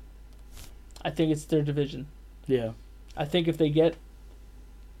gone, I think it's their division. Yeah. I think if they get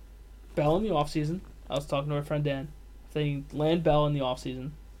Bell in the offseason, I was talking to my friend Dan, if they land Bell in the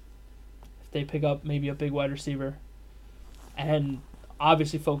offseason, if they pick up maybe a big wide receiver, and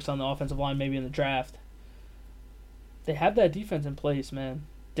obviously focus on the offensive line maybe in the draft, they have that defense in place, man.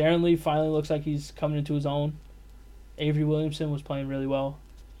 Darren Lee finally looks like he's coming into his own. Avery Williamson was playing really well.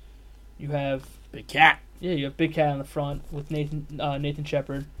 You have Big Cat. Yeah, you have Big Cat on the front with Nathan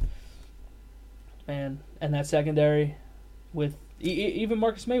Shepard. And that secondary with even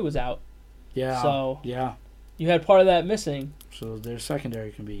Marcus May was out. Yeah. So you had part of that missing. So their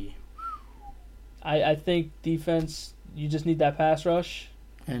secondary can be. I think defense, you just need that pass rush.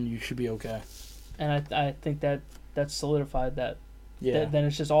 And you should be okay. And I think that's solidified that. Yeah. Then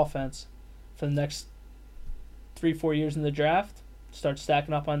it's just offense for the next 3-4 years in the draft. Start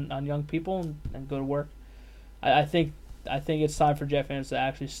stacking up on young people and go to work. I think it's time for Jet fans to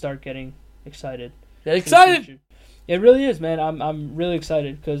actually start getting excited. Get excited! It really is, man. I'm really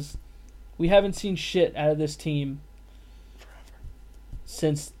excited because we haven't seen shit out of this team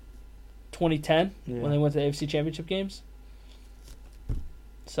since 2010 when they went to the AFC Championship games.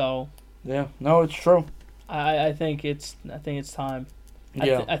 So yeah, no, it's true. I think it's time.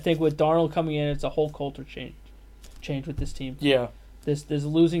 Yeah. I think with Darnold coming in, it's a whole culture change with this team. Yeah. This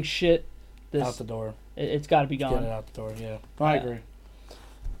losing shit. Out the door. It's got to be gone. Get it out the door. Yeah, I agree.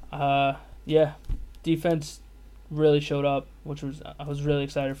 Yeah, defense really showed up, which I was really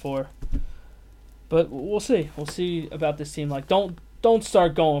excited for. But we'll see. We'll see about this team. Like, don't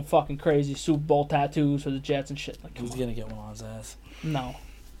start going fucking crazy Super Bowl tattoos for the Jets and shit. Like, He's gonna get one on his ass. No,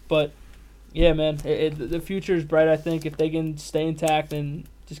 but yeah, man, the future is bright. I think if they can stay intact and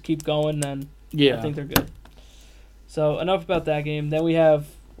just keep going, then I think they're good. So enough about that game. Then we have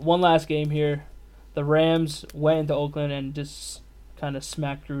one last game here. The Rams went into Oakland and just kind of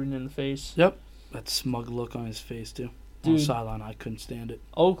smacked Gruden in the face. Yep, that smug look on his face too. Dude, on the sideline, I couldn't stand it.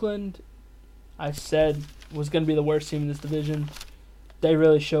 Oakland, I said, was going to be the worst team in this division. They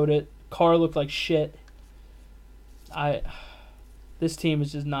really showed it. Carr looked like shit. This team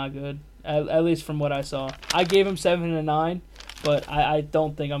is just not good, at least from what I saw. I gave him 7-9, but I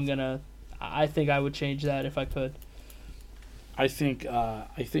don't think I'm gonna. I think I would change that if I could. I think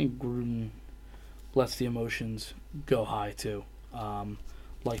Gruden lets the emotions go high too,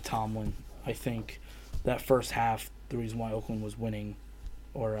 like Tomlin. I think that first half, the reason why Oakland was winning,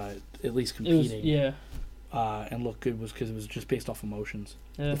 or at least competing, and looked good was because it was just based off emotions.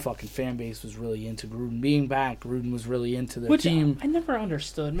 Yeah. The fucking fan base was really into Gruden being back. Gruden was really into their team. I never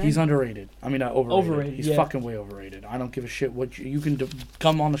understood, man. He's underrated. I mean, overrated. He's fucking way overrated. I don't give a shit what you can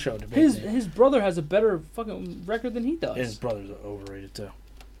come on the show debate. His brother has a better fucking record than he does. His brother's overrated too.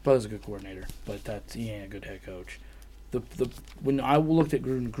 Brother's a good coordinator, but he ain't a good head coach. When I looked at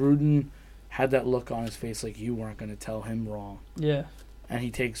Gruden had that look on his face like you weren't going to tell him wrong. Yeah. And he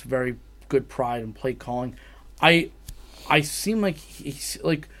takes very good pride in play calling. I seem like he's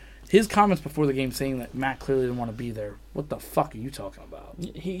like his comments before the game saying that Matt clearly didn't want to be there. What the fuck are you talking about?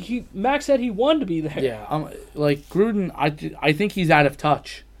 Max said he wanted to be there. Yeah, like Gruden, I think he's out of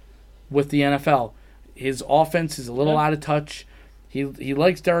touch with the NFL. His offense is a little out of touch. He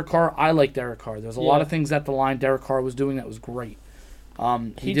likes Derek Carr. I like Derek Carr. There's a lot of things at the line Derek Carr was doing that was great.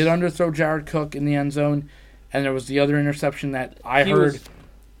 He did underthrow Jared Cook in the end zone, and there was the other interception that I heard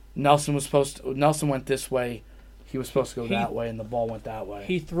Nelson went this way. He was supposed to go that way, and the ball went that way.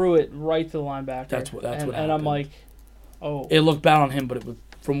 He threw it right to the linebacker. That's what happened. And I'm like, oh. It looked bad on him, but it was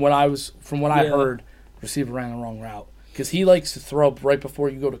from what I heard, the receiver ran the wrong route because he likes to throw right before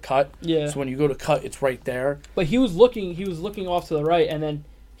you go to cut. Yeah. So when you go to cut, it's right there. But he was looking off to the right, and then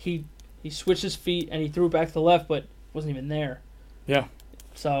he switched his feet and he threw it back to the left, but wasn't even there. Yeah.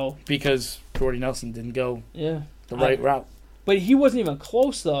 So because Jordy Nelson didn't go the right route. But he wasn't even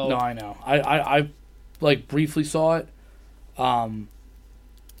close though. No, I know. I like briefly saw it. I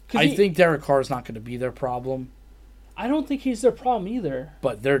think Derek Carr is not going to be their problem. I don't think he's their problem either.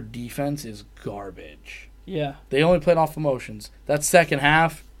 But their defense is garbage. Yeah. They only played off emotions. That second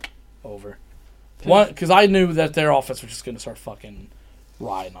half, over. Because I knew that their offense was just going to start fucking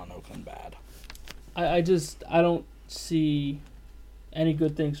riding on Oakland bad. I don't see any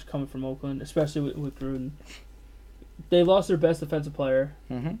good things coming from Oakland, especially with Gruden. They lost their best defensive player.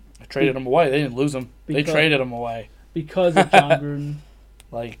 Mm-hmm. They traded him away. They didn't lose him. They traded him away because of John Gruden.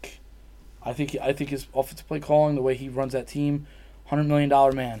 Like, I think his offensive play calling, the way he runs that team, $100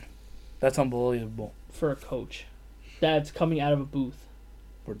 million man, that's unbelievable for a coach. That's coming out of a booth.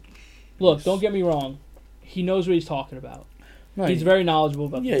 Look, don't get me wrong. He knows what he's talking about. No, he's very knowledgeable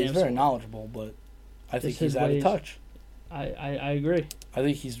about the game. Yeah, he's very knowledable, but I think he's out of touch. I agree. I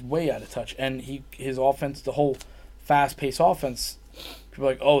think he's way out of touch, and his offense, the whole fast-paced offense. People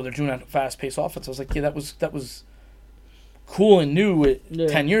are like, oh, they're doing a fast-paced offense. I was like, yeah, that was cool and new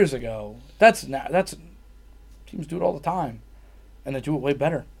 10 years ago. That's teams do it all the time, and they do it way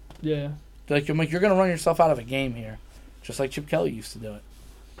better. Yeah. Like you're going to run yourself out of a game here, just like Chip Kelly used to do it.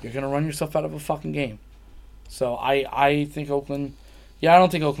 You're going to run yourself out of a fucking game. So I think Oakland. Yeah, I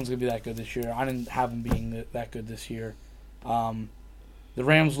don't think Oakland's going to be that good this year. I didn't have them being that good this year. The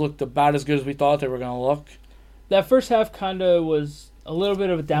Rams looked about as good as we thought they were going to look. That first half kind of was a little bit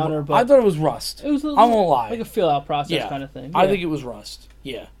of a downer, but I thought it was rust. It was. I won't lie, like a fill-out process kind of thing. Yeah. I think it was rust.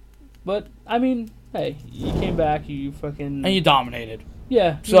 Yeah. But I mean, hey, you came back, you fucking and you dominated.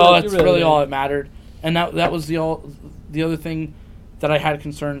 Yeah. So that's really all that mattered, and that was the other thing that I had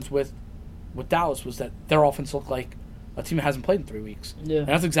concerns with Dallas was that their offense looked like a team that hasn't played in 3 weeks. Yeah. And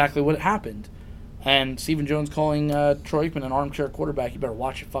that's exactly what happened. And Stephen Jones calling Troy Aikman an armchair quarterback. You better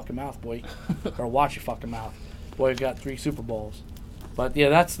watch your fucking mouth, boy. Better watch your fucking mouth. Boy, you got 3 Super Bowls. But yeah,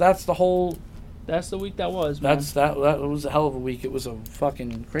 that's the whole. That's the week that was, man. That was a hell of a week. It was a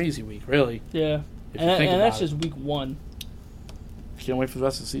fucking crazy week, really. Yeah. And that's just week 1. Can't wait for the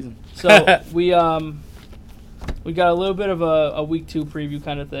rest of the season. So we got a little bit of a week 2 preview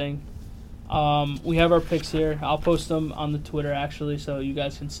kind of thing. We have our picks here. I'll post them on the Twitter actually, so you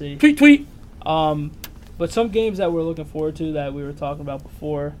guys can see. Tweet. But some games that we're looking forward to that we were talking about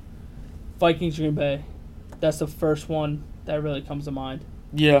before, Vikings Green Bay. That's the first one that really comes to mind.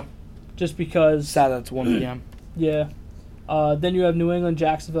 Yeah. just because. Sad that it's 1 p.m. Yeah. Then you have New England,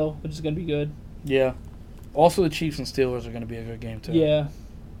 Jacksonville, which is going to be good. Yeah. Also, the Chiefs and Steelers are going to be a good game, too. Yeah.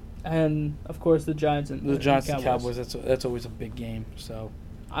 And, of course, the Giants and Cowboys. That's always a big game. So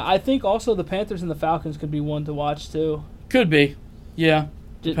I think also the Panthers and the Falcons could be one to watch, too. Could be. Yeah.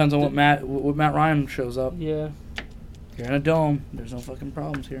 Depends on what Matt Ryan shows up. Yeah. You're in a dome. There's no fucking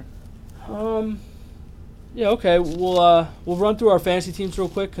problems here. Yeah, okay. We'll run through our fantasy teams real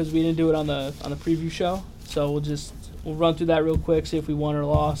quick because we didn't do it on the preview show. So we'll run through that real quick, see if we won or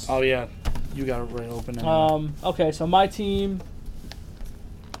lost. Oh yeah, you got it right open now. Okay, so my team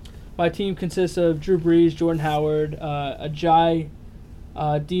consists of Drew Brees, Jordan Howard, Ajay,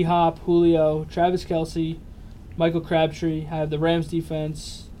 D-Hop, Julio, Travis Kelce, Michael Crabtree. I have the Rams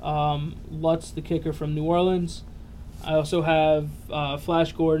defense, Lutz, the kicker from New Orleans. I also have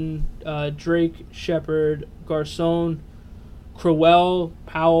Flash Gordon, Drake, Shepard, Garcon, Crowell,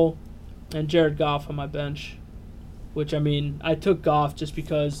 Powell, and Jared Goff on my bench. Which, I mean, I took Goff just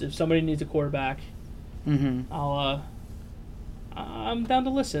because if somebody needs a quarterback, I'm down to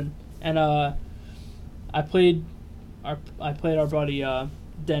listen. And I played our buddy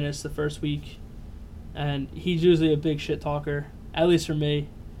Dennis the first week, and he's usually a big shit talker, at least for me.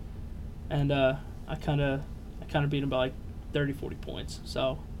 And I kind of beat him by like 30, 40 points.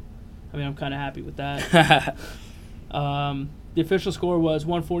 So, I mean, I'm kind of happy with that. The official score was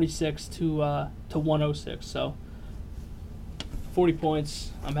 146 to 106. So, 40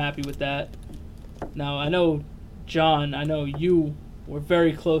 points. I'm happy with that. Now, I know, John, you were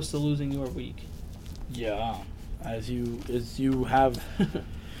very close to losing your week. Yeah, as you have.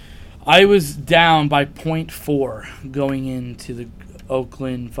 I was down by 0.4 going into the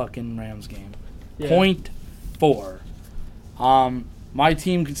Oakland fucking Rams game. Yeah. 0.4. My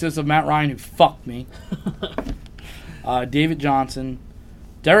team consists of Matt Ryan, who fucked me. David Johnson,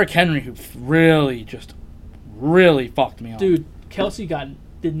 Derrick Henry, who really fucked me up. Dude, Kelce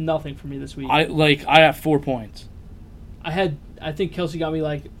did nothing for me this week. I have 4 points. I think Kelce got me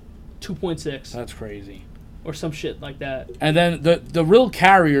like 2.6. That's crazy. Or some shit like that. And then the real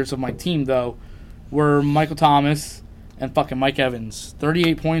carriers of my team though were Michael Thomas and fucking Mike Evans.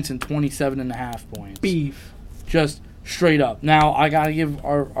 38 points and 27.5 points. Beef. Just straight up. Now I gotta give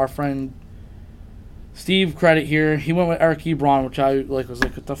our friend Steve credit here. He went with Eric Ebron, which I was like,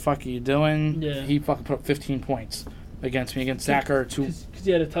 what the fuck are you doing? Yeah. He fucking put up 15 points against me, against Zach Ertz. Because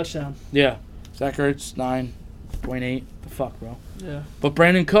he had a touchdown. Yeah. Zach Ertz, 9.8. The fuck, bro. Yeah. But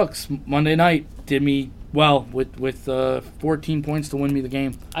Brandon Cooks, Monday night, did me well with 14 points to win me the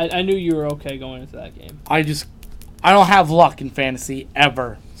game. I knew you were okay going into that game. I don't have luck in fantasy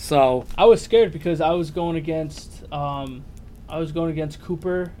ever. So I was scared because I was going against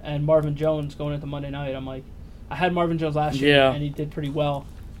Cooper and Marvin Jones going into Monday night. I'm like, I had Marvin Jones last year and he did pretty well.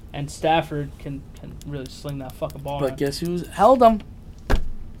 And Stafford can really sling that fucking ball. But guess who's held him?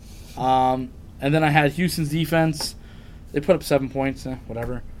 And then I had Houston's defense. They put up 7 points,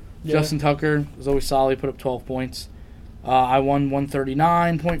 whatever. Yeah. Justin Tucker was always solid, put up 12 points. I won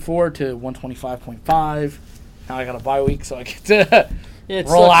 139.4 to 125.5. Now I got a bye week, so I get to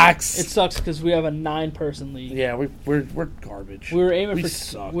relax. It sucks because we have a 9-person league. Yeah, we're garbage. We were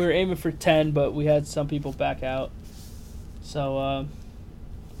aiming for 10, but we had some people back out. So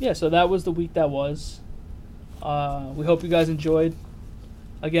so that was the week that was. We hope you guys enjoyed.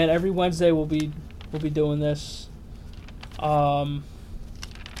 Again, every Wednesday we'll be doing this. Yeah,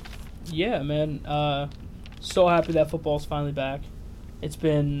 man. So happy that football's finally back. It's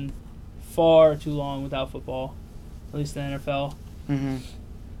been far too long without football, at least in the NFL. Mm-hmm.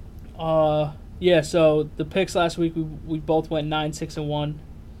 Yeah, so the picks last week, we both went 9-6-1.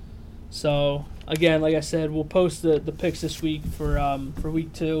 So, again, like I said, we'll post the picks this week for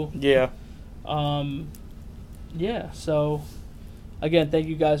week 2. Yeah. Yeah, so, again, thank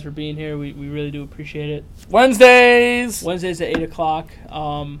you guys for being here. We really do appreciate it. Wednesdays at 8 o'clock.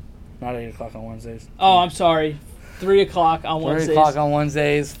 Not 8 o'clock on Wednesdays. Oh, I'm sorry. 3 o'clock on Wednesdays. 3 o'clock on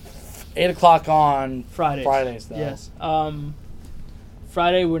Wednesdays. 8 o'clock on Fridays, though. Yes.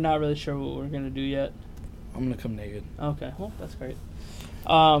 Friday, we're not really sure what we're going to do yet. I'm going to come naked. Okay. Well, that's great.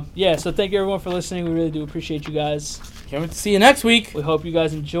 Yeah, so thank you, everyone, for listening. We really do appreciate you guys. Can't wait to see you next week. We hope you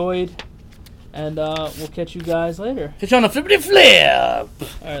guys enjoyed. And we'll catch you guys later. Catch you on a flippity flip.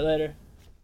 All right, later.